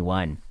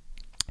 2021.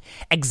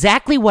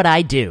 Exactly what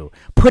I do.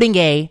 Putting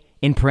a,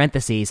 in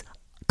parentheses,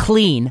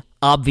 clean,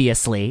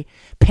 obviously,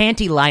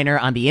 panty liner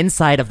on the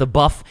inside of the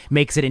buff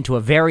makes it into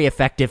a very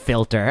effective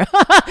filter.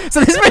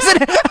 So this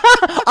person,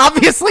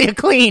 obviously a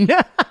clean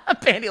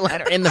panty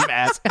liner in the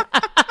mask.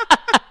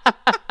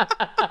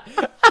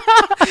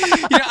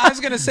 I was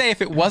going to say,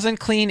 if it wasn't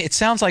clean, it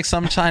sounds like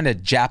some kind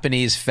of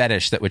Japanese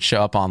fetish that would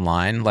show up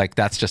online. Like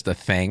that's just a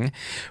thing.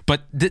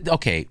 But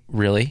okay,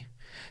 really?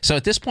 So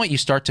at this point, you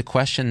start to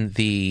question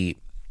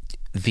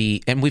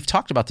and we've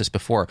talked about this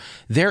before,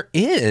 there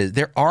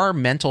are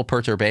mental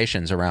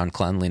perturbations around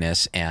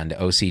cleanliness and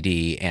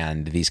OCD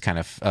and these kind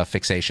of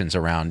fixations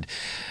around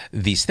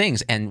these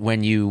things. And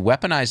when you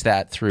weaponize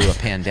that through a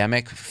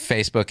pandemic,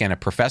 Facebook, and a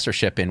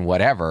professorship in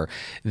whatever,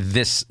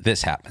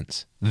 this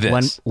happens.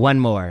 One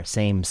more,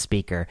 same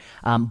speaker.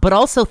 But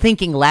also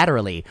thinking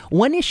laterally.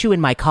 One issue in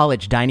my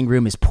college dining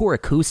room is poor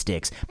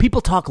acoustics.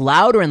 People talk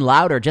louder and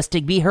louder just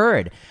to be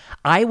heard.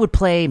 I would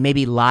play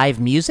maybe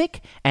live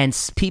music, and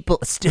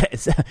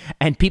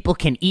people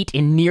can eat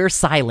in near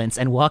silence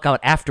and walk out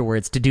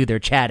afterwards to do their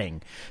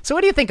chatting. So what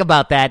do you think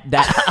about that?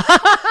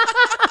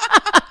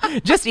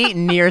 Just eat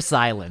in near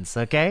silence,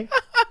 okay?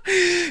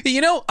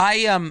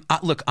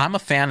 Look, I'm a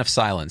fan of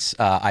silence.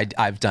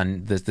 I've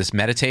done this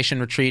meditation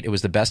retreat. It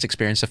was the best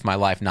experience of my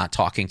life, not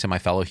talking to my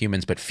fellow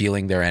humans, but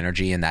feeling their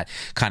energy and that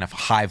kind of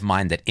hive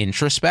mind that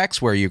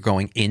introspects, where you're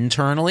going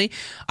internally.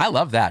 I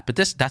love that, but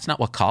that's not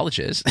what college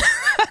is.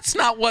 That's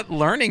not what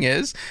learning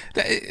is.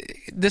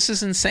 This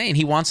is insane.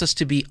 He wants us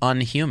to be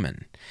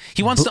unhuman.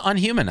 He wants to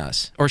unhuman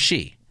us, or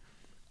she.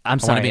 I'm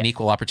sorry. I want to be an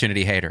equal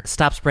opportunity hater.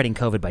 Stop spreading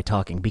COVID by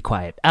talking. Be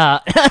quiet.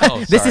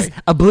 This is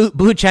a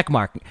blue check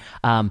mark.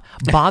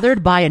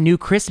 Bothered by a new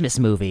Christmas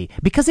movie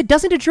because it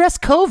doesn't address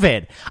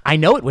COVID. I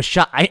know it was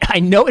shot. I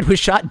know it was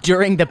shot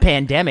during the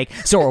pandemic.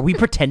 So are we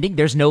pretending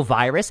there's no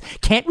virus?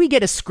 Can't we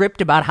get a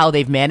script about how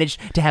they've managed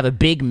to have a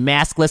big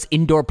maskless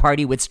indoor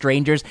party with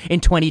strangers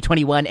in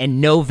 2021 and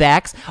no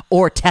vax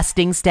or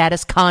testing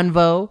status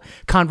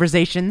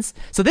conversations?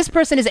 So this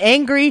person is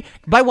angry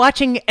by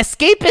watching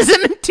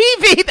escapism in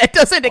TV that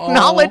doesn't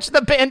acknowledge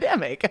the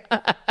pandemic.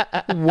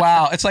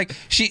 Wow. It's like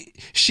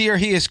she or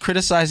he is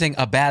criticizing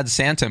a bad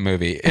Santa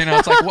movie.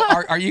 It's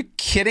like, are you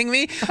kidding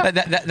me?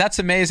 That's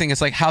amazing. It's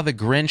like how the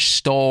Grinch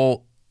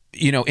stole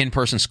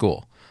in-person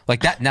school.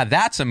 Like that. Now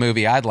that's a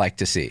movie I'd like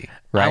to see.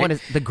 Right?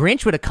 The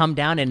Grinch would have come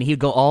down and he'd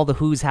go all the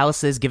Who's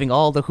houses, giving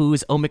all the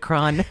Who's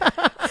Omicron.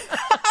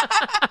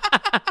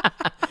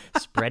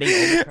 Spreading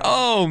Omicron.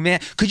 Oh man,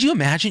 could you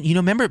imagine?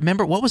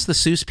 Remember what was the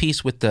Seuss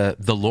piece with the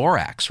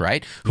Lorax,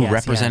 right? Who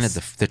represented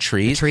the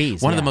trees? The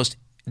trees. One of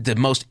the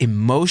most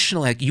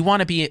emotional. Like, you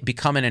want to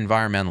become an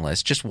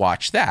environmentalist, just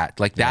watch that.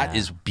 Like, that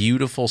is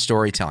beautiful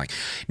storytelling.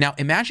 Now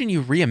imagine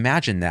you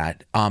reimagine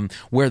that,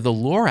 where the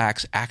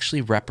Lorax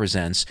actually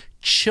represents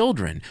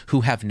children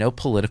who have no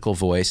political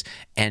voice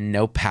and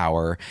no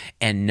power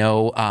and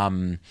no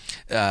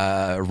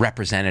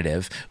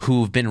representative,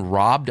 who've been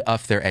robbed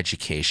of their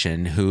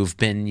education, who've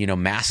been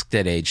masked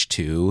at age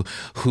 2,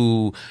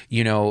 who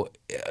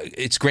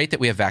it's great that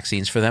we have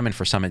vaccines for them, and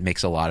for some it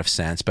makes a lot of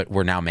sense, but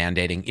we're now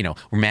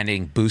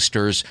mandating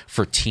boosters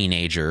for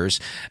teenagers,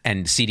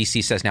 and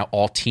CDC says now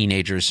all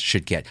teenagers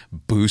should get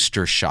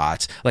booster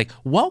shots. Like,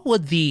 what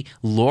would the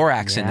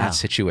Lorax in that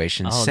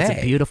situation say? That's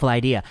a beautiful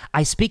idea.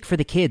 I speak for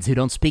the kids who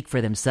don't speak for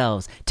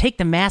themselves. Take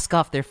the mask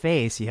off their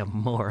face, you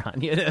moron.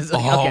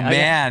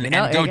 Man,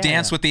 and go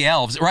dance with the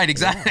elves. Right,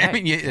 exactly.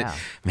 Right.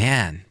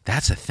 Man,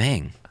 that's a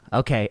thing.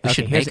 Okay, we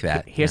should make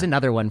that. Here's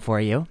another one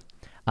for you.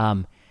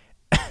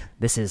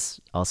 This is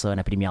also an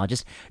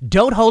epidemiologist.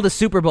 Don't hold a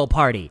Super Bowl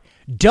party.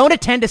 Don't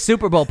attend a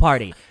Super Bowl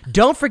party.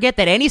 Don't forget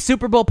that any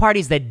Super Bowl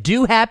parties that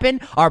do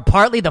happen are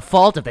partly the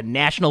fault of the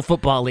National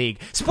Football League.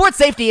 Sports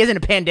safety isn't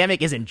a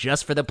pandemic, isn't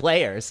just for the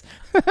players.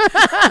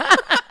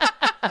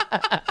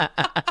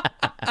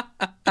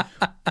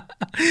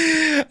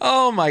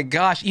 Oh my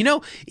gosh. In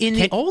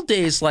the old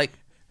days,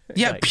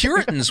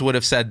 Puritans would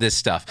have said this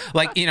stuff.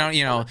 Like,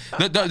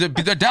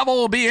 the devil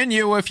will be in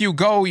you if you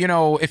go,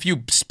 if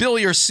you spill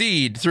your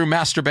seed through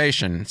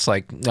masturbation. It's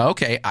like,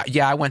 okay,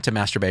 I went to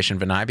masturbation,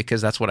 Vinay,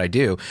 because that's what I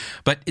do.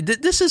 But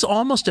this is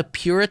almost a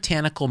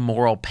puritanical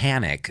moral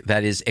panic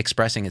that is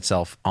expressing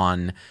itself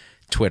on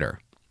Twitter.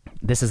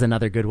 This is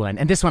another good one.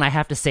 And this one I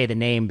have to say the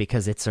name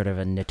because it's sort of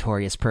a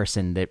notorious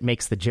person that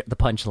makes the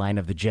punchline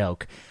of the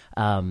joke.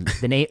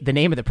 The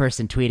name of the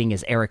person tweeting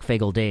is Eric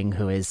Fagel-Ding,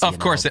 who is... Of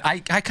course. I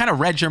kind of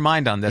read your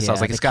mind on this. I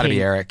was like, it's got to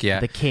be Eric, yeah.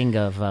 The king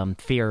of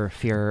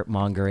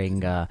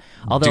fear-mongering.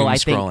 Although I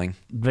think...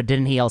 But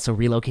didn't he also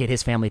relocate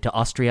his family to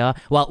Austria?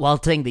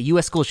 While saying the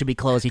U.S. school should be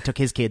closed, he took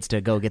his kids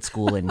to go get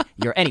school in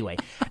Europe. Anyway,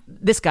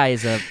 this guy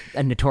is a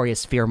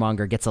notorious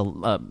fear-monger, gets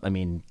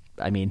the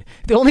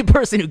only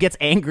person who gets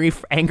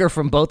anger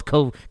from both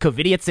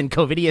COVIDiots and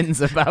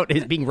COVIDians about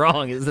it being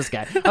wrong is this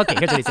guy. Okay,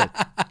 here's what he said.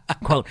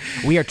 Quote,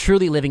 "We are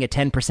truly living a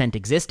 10%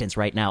 existence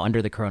right now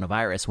under the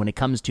coronavirus. When it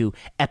comes to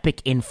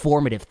epic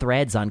informative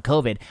threads on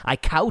COVID, I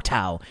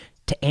kowtow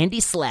to Andy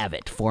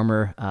Slavitt,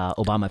 former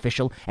Obama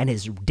official, and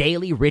his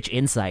daily rich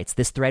insights.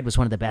 This thread was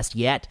one of the best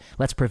yet.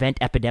 Let's prevent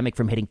epidemic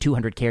from hitting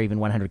 200K or even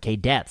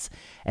 100K deaths."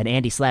 And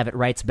Andy Slavitt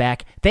writes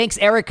back, "Thanks,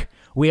 Eric.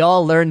 We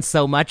all learned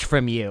so much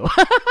from you."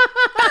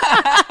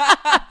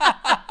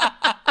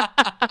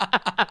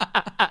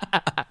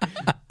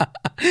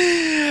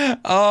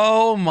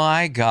 Oh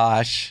my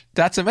gosh.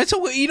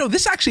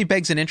 This actually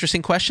begs an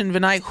interesting question,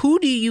 Vinay. Who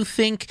do you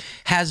think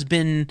has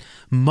been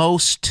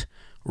most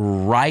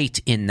right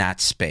in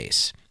that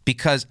space?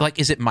 Because,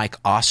 is it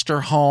Mike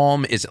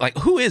Osterholm? Is it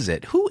who is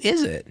it? Who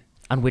is it?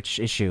 On which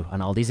issue?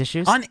 On all these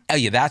issues?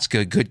 That's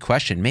good. Good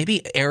question.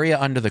 Maybe area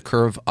under the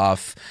curve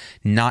of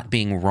not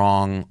being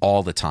wrong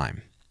all the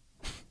time.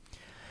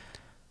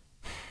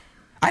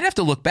 I'd have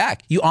to look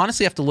back. You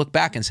honestly have to look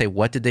back and say,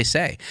 what did they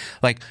say?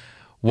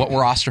 What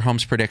were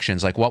Osterholm's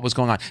predictions? What was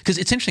going on? Because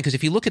it's interesting, because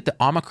if you look at the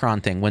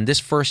Omicron thing, when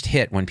this first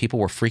hit, when people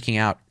were freaking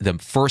out the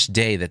first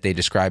day that they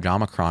described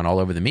Omicron all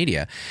over the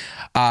media,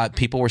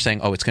 people were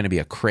saying, it's going to be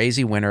a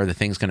crazy winter. The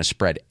thing's going to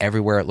spread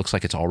everywhere. It looks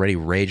like it's already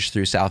raged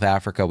through South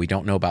Africa. We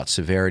don't know about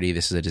severity.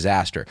 This is a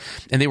disaster.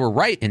 And they were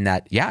right in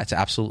that, it's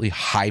absolutely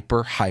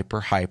hyper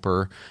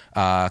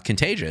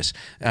contagious.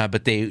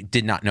 But they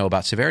did not know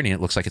about severity, and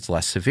it looks like it's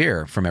less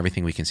severe from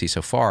everything we can see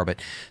so far.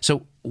 But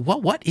so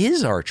what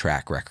is our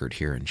track record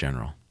here in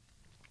general?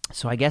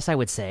 So I guess I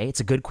would say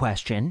it's a good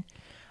question.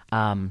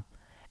 And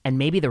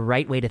maybe the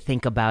right way to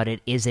think about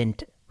it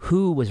isn't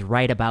who was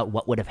right about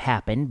what would have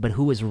happened, but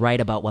who was right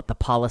about what the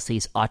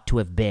policies ought to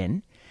have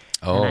been.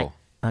 Oh.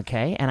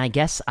 And I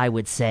guess I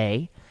would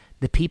say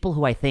the people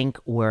who I think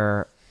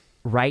were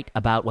right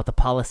about what the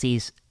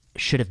policies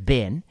should have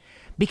been,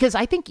 because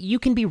I think you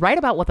can be right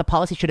about what the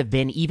policy should have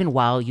been even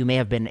while you may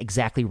have been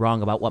exactly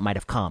wrong about what might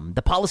have come.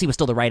 The policy was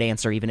still the right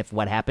answer, even if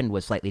what happened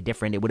was slightly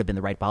different. It would have been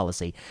the right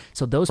policy.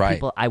 So those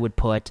people I would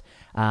put,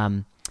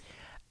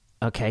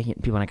 okay,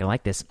 people are not going to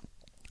like this.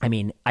 I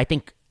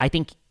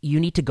think you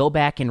need to go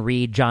back and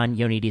read John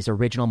Ioannidis'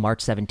 original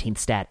March 17th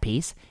stat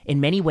piece. In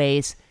many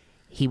ways,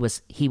 he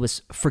was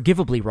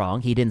forgivably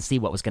wrong. He didn't see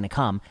what was going to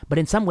come. But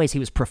in some ways, he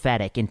was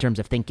prophetic in terms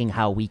of thinking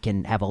how we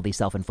can have all these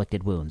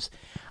self-inflicted wounds.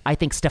 I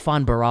think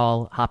Stefan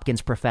Baral,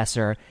 Hopkins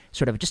professor,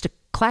 sort of just a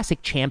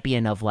classic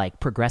champion of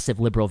progressive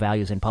liberal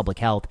values in public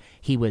health,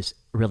 he was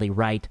really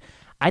right.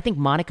 I think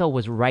Monica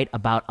was right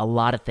about a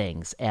lot of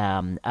things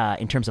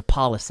in terms of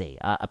policy.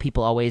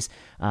 People always,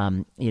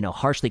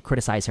 harshly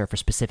criticize her for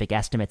specific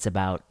estimates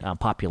about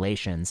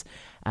populations.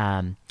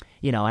 And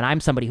I'm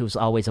somebody who's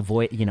always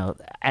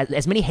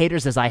as many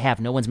haters as I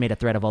have, no one's made a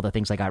thread of all the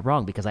things I got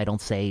wrong because I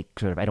don't I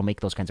don't make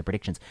those kinds of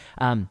predictions.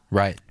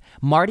 Right.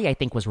 Marty, I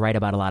think, was right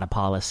about a lot of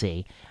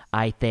policy.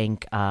 I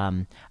think,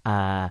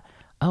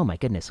 oh my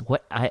goodness,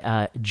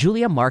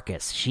 Julia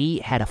Marcus, she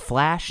had a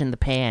flash in the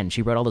pan.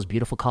 She wrote all those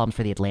beautiful columns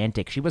for The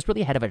Atlantic. She was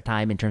really ahead of her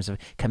time in terms of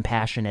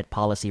compassionate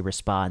policy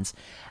response.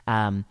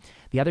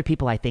 The other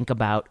people I think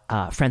about,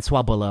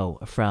 Francois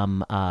Boulot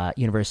from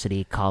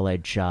University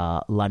College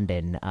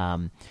London.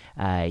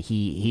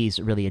 He's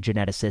really a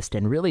geneticist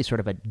and really sort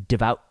of a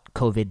devout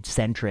COVID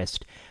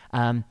centrist.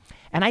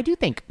 And I do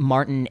think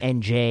Martin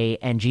and Jay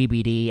and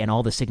GBD and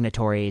all the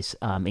signatories,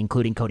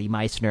 including Cody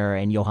Meissner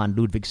and Johan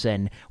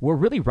Ludvigsen, were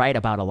really right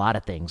about a lot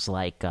of things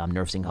like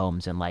nursing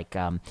homes and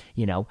when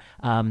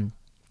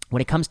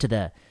it comes to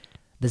the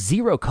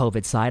zero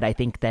COVID side, I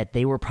think that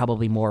they were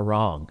probably more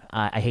wrong.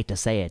 I hate to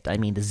say it. I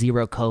mean, the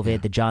zero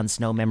COVID, the Jon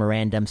Snow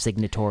memorandum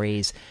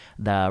signatories,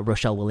 the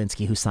Rochelle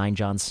Walensky who signed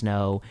Jon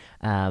Snow,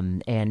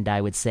 and I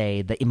would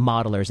say the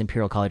modelers,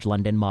 Imperial College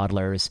London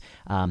modelers.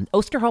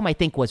 Osterholm, I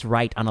think, was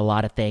right on a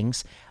lot of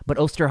things, but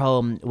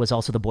Osterholm was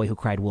also the boy who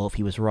cried wolf.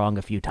 He was wrong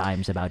a few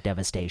times about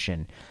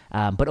devastation.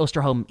 But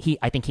Osterholm,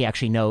 I think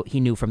he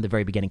knew from the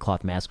very beginning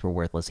cloth masks were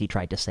worthless. He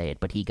tried to say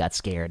it, but he got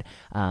scared.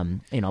 A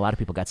lot of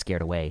people got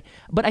scared away.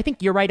 But I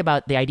think you're right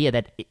about the idea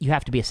that you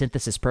have to be a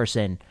synthesis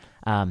person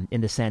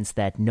in the sense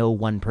that no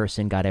one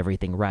person got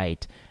everything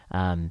right.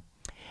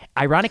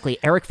 Ironically,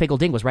 Eric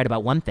Fingelding was right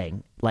about one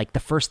thing. Like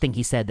the first thing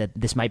he said that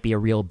this might be a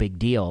real big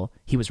deal,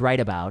 he was right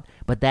about,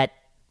 but that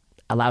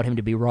allowed him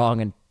to be wrong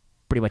and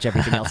pretty much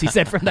everything else he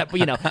said from that.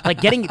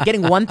 Like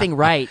getting one thing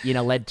right,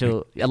 led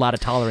to a lot of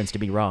tolerance to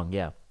be wrong.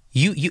 Yeah.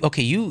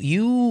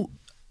 You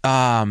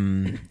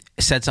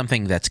said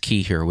something that's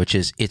key here, which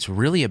is it's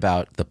really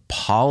about the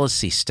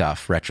policy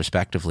stuff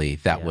retrospectively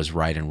that was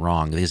right and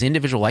wrong.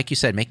 Because like you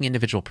said, making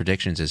individual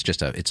predictions is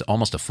it's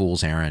almost a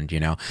fool's errand,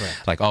 Right.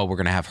 Like, oh, we're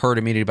going to have herd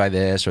immunity by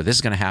this, or this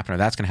is going to happen, or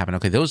that's going to happen.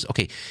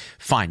 Okay,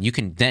 fine. You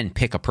can then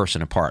pick a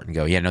person apart and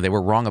go, yeah, no, they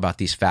were wrong about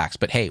these facts.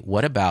 But hey,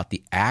 what about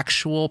the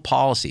actual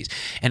policies?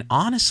 And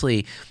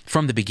honestly,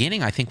 from the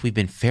beginning, I think we've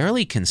been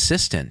fairly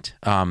consistent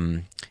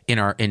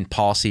in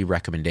policy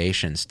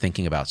recommendations,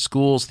 thinking about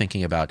schools,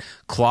 thinking about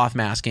cloth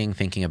masking,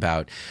 thinking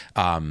about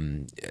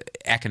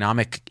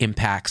economic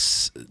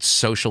impacts,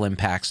 social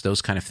impacts,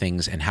 those kind of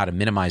things, and how to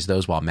minimize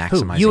those while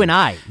maximizing. You and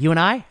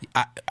I.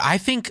 I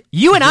think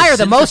you and I are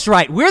the most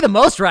right. We're the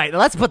most right.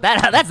 Let's put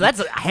that.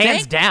 That's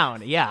hands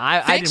down. Yeah,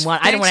 I didn't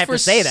want to have to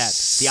say that.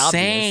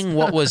 Saying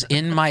what was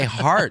in my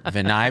heart,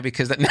 Vinay,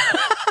 because that.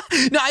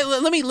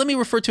 Let me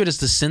refer to it as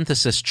the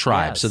synthesis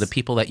tribe. Yes. So the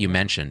people that you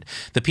mentioned,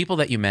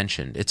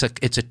 it's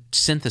a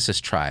synthesis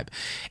tribe,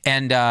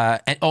 and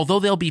although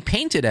they'll be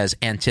painted as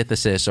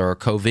antithesis or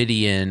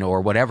COVIDian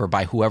or whatever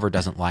by whoever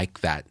doesn't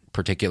like that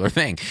particular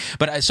thing.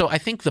 But so I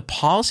think the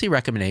policy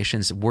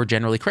recommendations were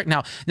generally correct.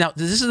 Now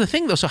this is the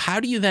thing though. So how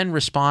do you then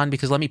respond?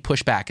 Because let me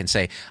push back and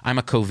say, I'm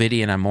a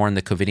COVIDian, I'm more in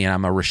the COVIDian,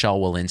 I'm a Rochelle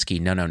Walensky.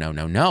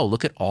 No.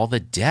 Look at all the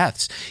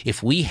deaths.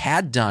 If we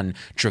had done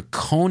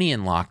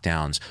draconian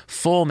lockdowns,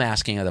 full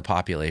masking of the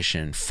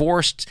population,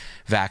 forced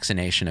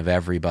vaccination of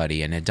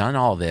everybody, and had done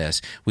all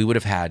this, we would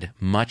have had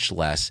much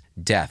less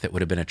death. It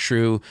would have been a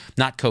true,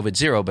 not COVID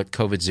zero, but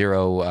COVID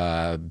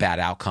zero bad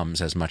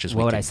outcomes as much as we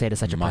could. What would I say to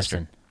such a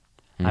person?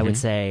 Mm-hmm. I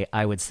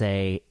would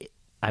say,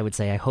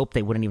 I hope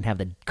they wouldn't even have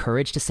the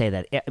courage to say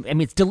that. I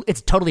mean,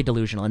 it's totally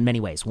delusional in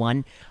many ways.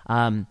 One,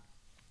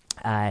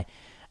 I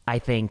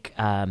think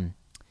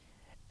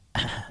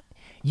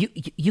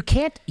you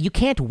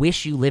can't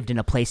wish you lived in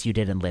a place you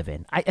didn't live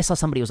in. I saw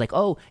somebody who was like,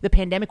 "Oh, the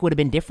pandemic would have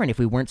been different if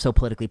we weren't so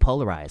politically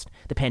polarized.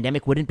 The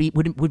pandemic would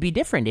be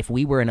different if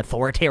we were an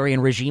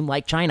authoritarian regime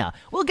like China."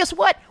 Well, guess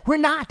what? We're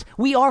not.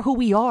 We are who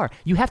we are.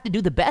 You have to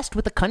do the best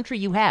with the country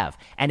you have.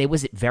 And it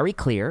was very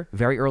clear,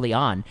 very early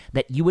on,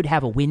 that you would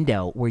have a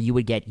window where you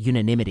would get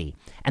unanimity.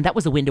 And that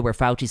was the window where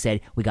Fauci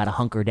said, "We got to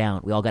hunker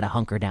down. We all got to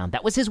hunker down."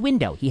 That was his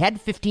window. He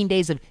had 15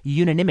 days of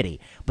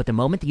unanimity. But the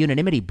moment the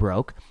unanimity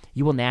broke,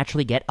 you will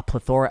naturally get a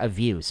plethora of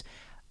views.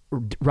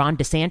 Ron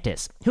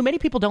DeSantis, who many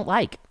people don't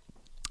like,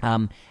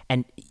 and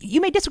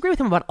you may disagree with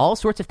him about all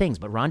sorts of things,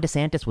 but Ron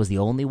DeSantis was the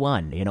only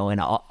one,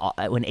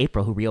 in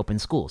April who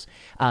reopened schools.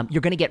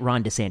 You're going to get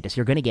Ron DeSantis.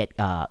 You're going to get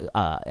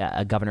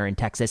a governor in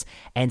Texas.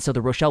 And so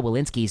the Rochelle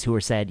Walenskys who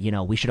said,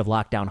 we should have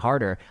locked down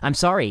harder. I'm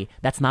sorry,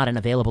 that's not an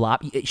available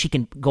She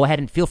can go ahead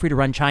and feel free to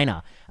run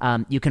China.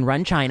 You can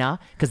run China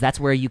because that's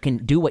where you can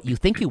do what you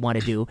think you want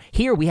to do.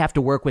 Here we have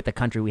to work with the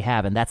country we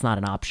have, and that's not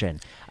an option.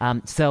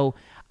 So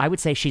I would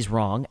say she's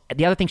wrong.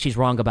 The other thing she's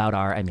wrong about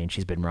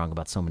she's been wrong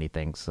about so many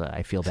things.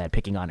 I feel bad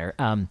picking on her.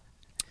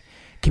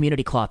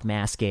 Community cloth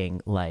masking,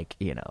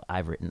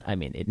 I've written,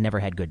 it never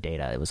had good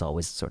data. It was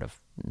always sort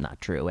of not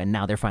true. And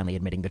now they're finally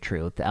admitting the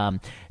truth. We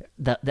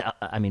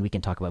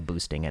can talk about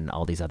boosting and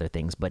all these other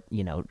things, but,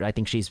 I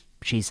think she's,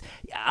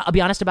 I'll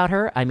be honest about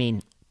her.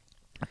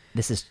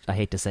 This is, I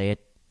hate to say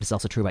it, this is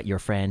also true about your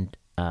friend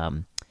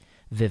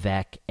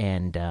Vivek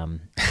and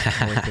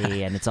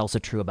Murthy, and it's also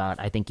true about,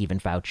 I think, even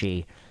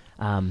Fauci.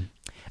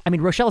 I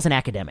mean, Rochelle is an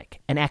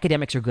academic, and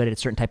academics are good at a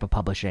certain type of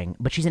publishing,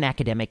 but she's an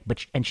academic,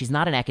 and she's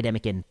not an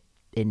academic in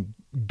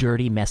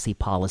dirty, messy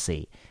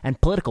policy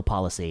and political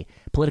policy,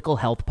 political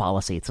health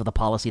policy. So the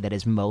policy that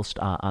is most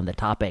on the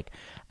topic.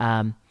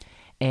 And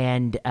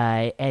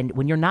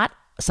when you're not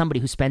somebody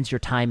who spends your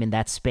time in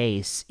that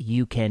space,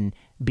 you can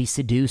be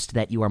seduced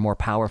that you are more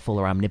powerful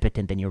or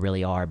omnipotent than you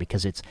really are,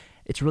 because it's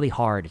really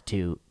hard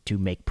to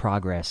make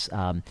progress.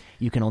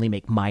 You can only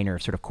make minor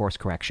sort of course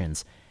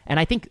corrections. And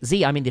I think,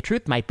 Z, I mean, the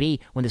truth might be,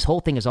 when this whole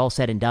thing is all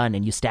said and done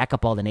and you stack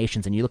up all the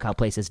nations and you look how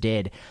places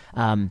did,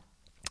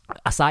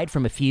 aside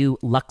from a few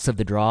lucks of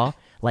the draw,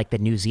 like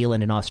that New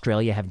Zealand and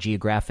Australia have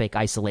geographic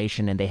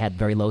isolation and they had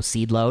very low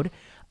seed load,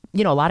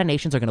 you know, a lot of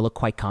nations are going to look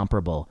quite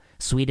comparable.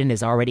 Sweden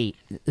is already,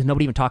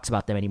 nobody even talks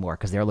about them anymore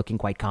because they're looking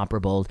quite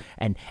comparable,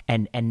 and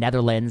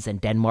Netherlands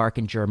and Denmark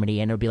and Germany,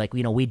 and it'll be like,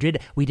 you know, we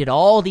did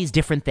all these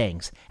different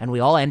things and we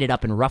all ended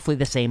up in roughly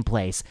the same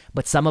place,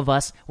 but some of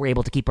us were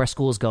able to keep our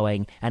schools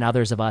going and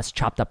others of us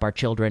chopped up our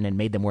children and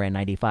made them wear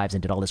N95s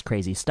and did all this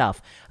crazy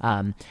stuff,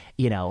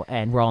 you know,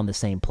 and we're all in the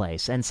same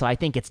place. And so I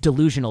think it's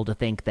delusional to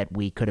think that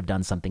we could have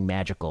done something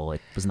magical.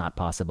 It was not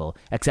possible,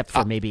 except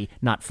for maybe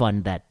not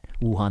fund that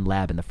Wuhan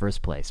lab in the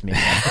first place. Maybe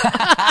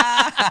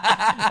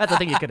that's the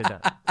thing you could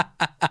have done.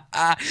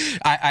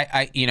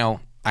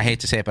 I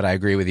hate to say it, but I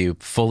agree with you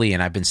fully,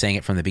 and I've been saying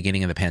it from the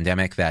beginning of the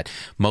pandemic that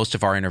most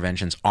of our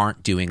interventions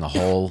aren't doing a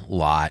whole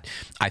lot.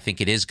 I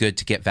think it is good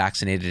to get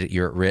vaccinated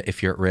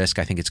if you're at risk.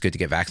 I think it's good to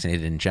get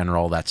vaccinated in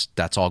general.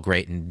 That's all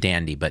great and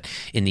dandy. But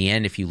in the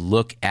end, if you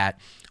look at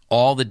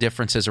all the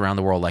differences around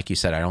the world, like you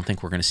said, I don't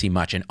think we're going to see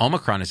much. And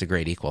Omicron is a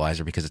great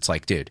equalizer because it's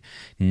like, dude,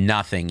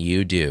 nothing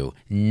you do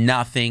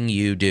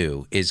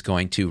is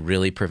going to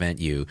really prevent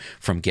you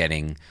from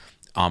getting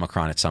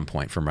Omicron at some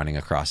point, from running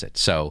across it.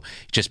 So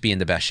just be in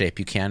the best shape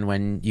you can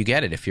when you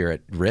get it. If you're at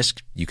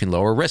risk, you can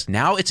lower risk.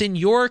 Now it's in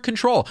your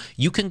control.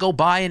 You can go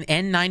buy an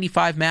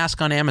N95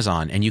 mask on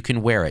Amazon and you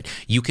can wear it.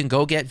 You can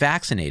go get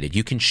vaccinated.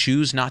 You can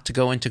choose not to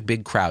go into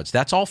big crowds.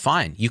 That's all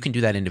fine. You can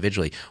do that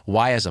individually.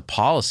 Why, as a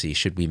policy,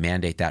 should we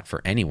mandate that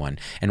for anyone?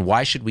 And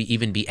why should we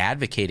even be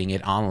advocating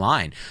it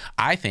online?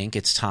 I think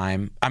it's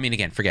time. I mean,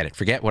 again, forget it.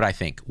 Forget what I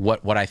think.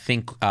 What I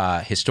think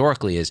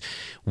historically is,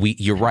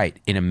 you're right.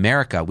 In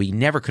America, we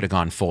never could have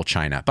gone full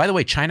China. By the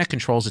way, China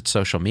controls its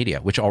social media,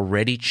 which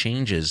already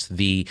changes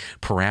the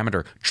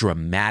parameter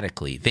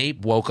dramatically. They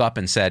woke up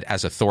and said,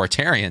 as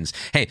authoritarians,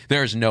 hey,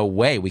 there's no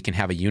way we can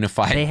have a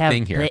unified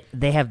thing here.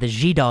 They have the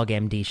G-Dog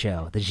MD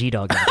show, the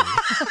G-Dog MD.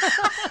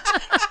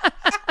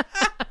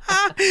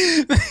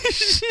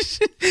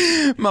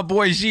 My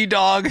boy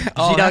G-Dog.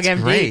 Oh, G-Dog that's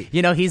MD. great.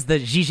 You know, he's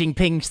the Xi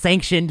Jinping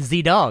sanctioned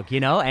Z-Dog, you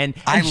know? And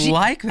I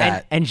like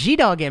that. And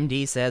G-Dog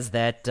MD says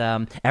that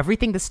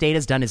everything the state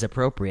has done is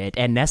appropriate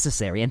and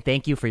necessary, and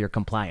thank you for your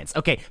compliance.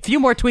 Okay, a few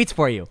more tweets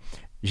for you,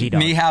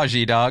 G-Dog. Ni hao,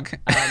 G-Dog.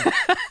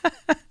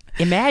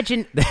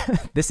 Imagine,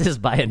 this is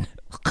by an,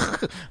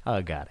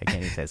 oh God, I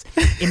can't even say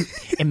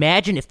this.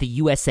 Imagine if the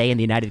USA and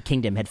the United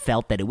Kingdom had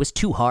felt that it was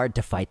too hard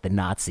to fight the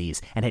Nazis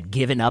and had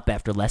given up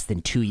after less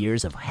than 2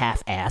 years of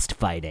half-assed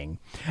fighting.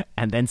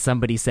 And then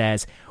somebody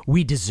says,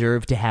 we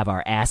deserve to have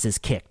our asses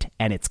kicked,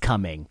 and it's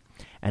coming.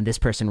 And this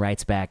person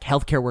writes back,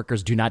 healthcare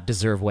workers do not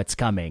deserve what's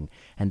coming.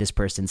 And this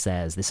person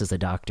says, this is a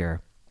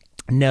doctor,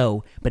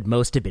 no, but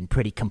most have been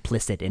pretty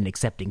complicit in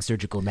accepting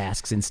surgical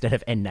masks instead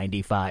of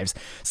N95s.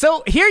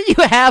 So here you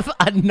have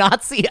a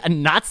Nazi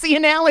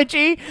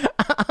analogy.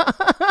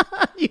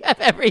 You have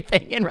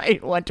everything in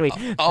one tweet.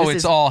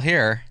 It's all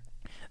here.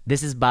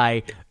 This is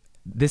by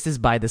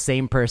the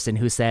same person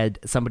who said,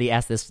 somebody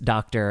asked this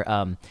doctor,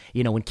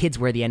 when kids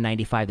wear the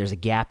N95, there's a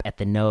gap at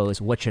the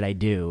nose. What should I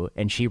do?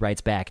 And she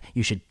writes back,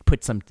 you should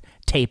put some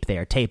tape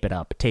there. Tape it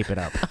up.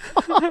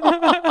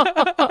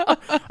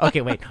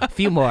 Okay, wait, a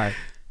few more.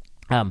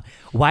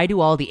 Why do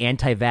all the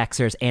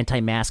anti-vaxxers,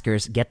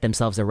 anti-maskers get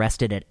themselves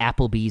arrested at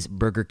Applebee's,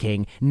 Burger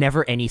King,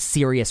 never any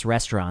serious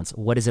restaurants?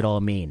 What does it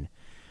all mean?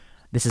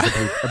 This is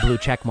a blue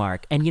check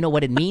mark. And you know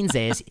what it means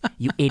is,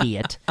 you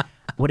idiot,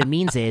 what it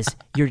means is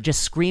you're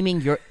just screaming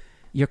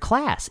your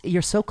class.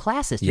 You're so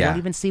classist. You don't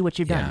even see what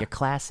you've done. You're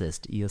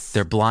classist.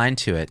 They're blind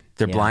to it.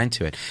 Blind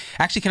to it.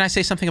 Actually, can I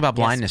say something about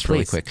blindness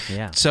really quick?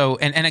 Yeah. So,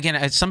 and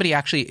again, somebody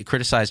actually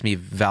criticized me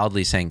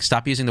validly saying,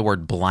 stop using the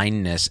word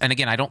blindness. And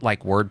again, I don't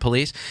like word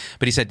police,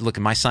 but he said, look,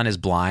 my son is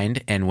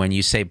blind. And when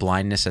you say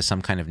blindness as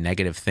some kind of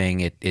negative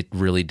thing, it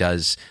really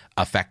does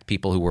affect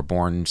people who were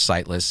born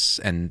sightless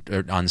and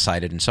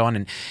unsighted and so on.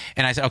 And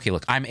I said, okay,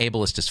 look, I'm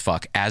ableist as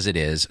fuck as it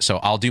is. So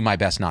I'll do my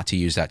best not to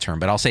use that term,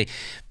 but I'll say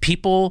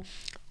people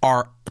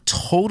are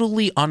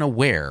totally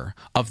unaware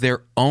of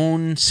their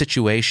own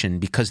situation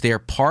because they are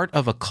part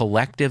of a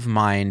collective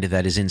mind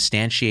that is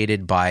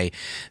instantiated by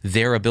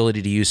their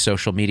ability to use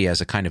social media as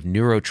a kind of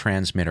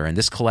neurotransmitter. And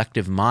this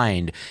collective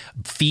mind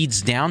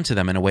feeds down to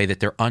them in a way that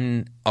they're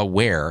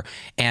unaware,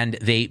 and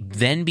they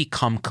then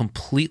become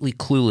completely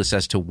clueless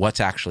as to what's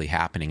actually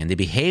happening. And they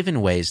behave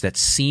in ways that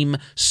seem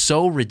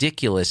so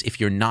ridiculous if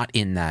you're not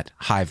in that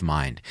hive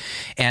mind.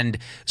 And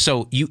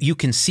so you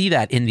can see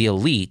that in the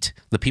elite,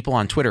 the people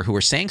on Twitter who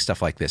are saying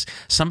stuff like this.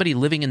 Somebody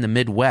living in the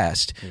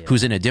Midwest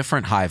who's in a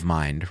different hive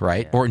mind,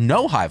 right? Or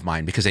no hive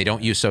mind because they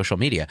don't use social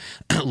media,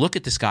 look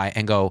at this guy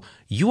and go,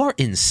 you are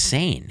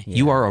insane.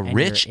 You are a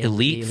rich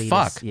elite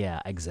fuck.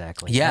 Yeah,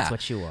 exactly. Yeah. That's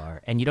what you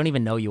are. And you don't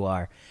even know you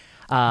are.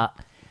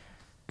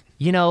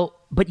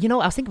 But I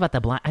was thinking about the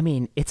blind. I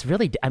mean, it's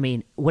really,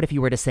 what if you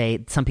were to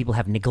say some people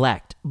have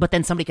neglect, but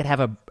then somebody could have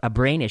a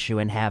brain issue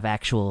and have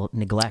actual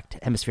neglect,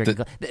 hemispheric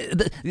neglect.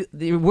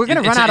 We're going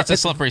to run out of... It's a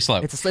slippery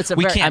slope. I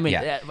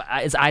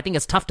think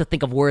it's tough to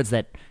think of words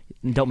that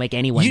don't make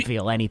anyone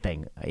feel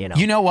anything,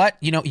 You know what?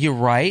 You're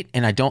right,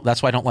 and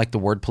that's why I don't like the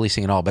word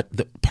policing at all, but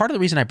part of the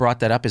reason I brought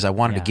that up is I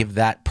wanted to give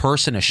that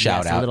person a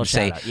shout out and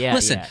say,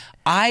 listen,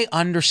 I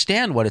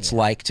understand what it's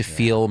like to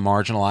feel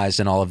marginalized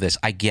and all of this.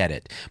 I get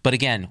it. But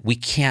again, we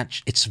can't...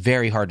 It's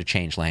very hard to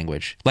change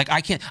language. Like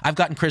I've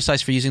gotten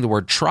criticized for using the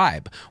word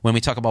tribe when we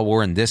talk about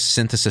we're in this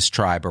synthesis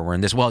tribe or we're in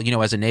this. Well,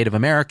 as a Native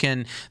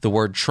American, the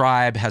word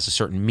tribe has a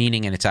certain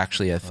meaning, and it's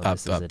actually I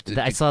saw that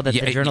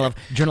the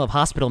Journal of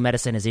Hospital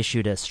Medicine has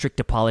issued a strict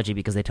apology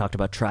because they talked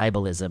about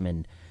tribalism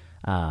and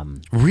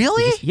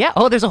really? Yeah.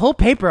 Oh, there's a whole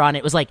paper on it.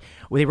 It was like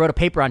they wrote a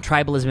paper on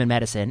tribalism in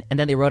medicine, and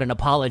then they wrote an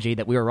apology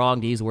that we were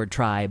wrong to use the word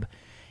tribe.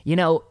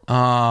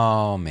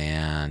 Oh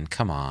man,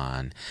 come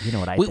on. You know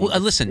what I think?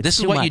 Listen, this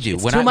is what you do.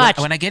 When I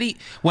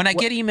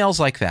get emails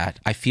like that,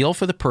 I feel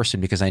for the person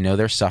because I know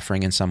they're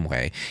suffering in some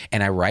way,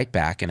 and I write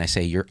back and I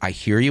say, I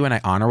hear you and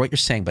I honor what you're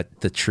saying, but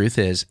the truth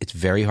is, it's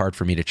very hard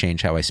for me to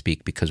change how I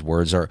speak because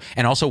words are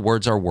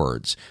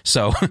words.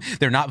 So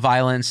they're not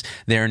violence.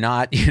 They're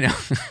not,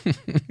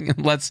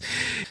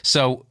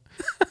 So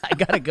I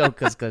gotta go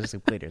because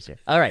some cleaners here.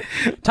 All right,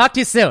 talk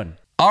to you soon.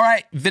 All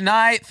right,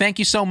 Vinay, thank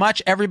you so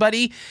much,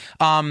 everybody.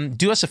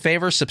 Do us a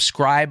favor,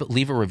 subscribe,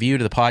 leave a review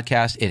to the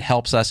podcast. It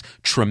helps us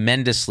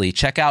tremendously.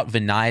 Check out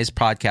Vinay's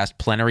podcast,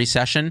 Plenary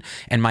Session,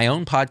 and my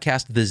own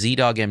podcast, The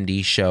Z-Dog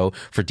MD Show,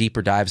 for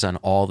deeper dives on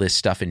all this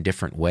stuff in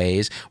different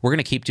ways. We're going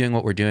to keep doing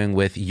what we're doing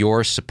with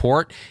your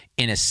support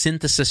in a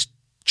synthesis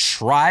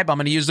tribe. I'm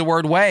going to use the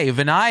word way.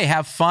 Vinay,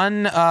 have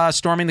fun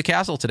storming the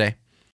castle today.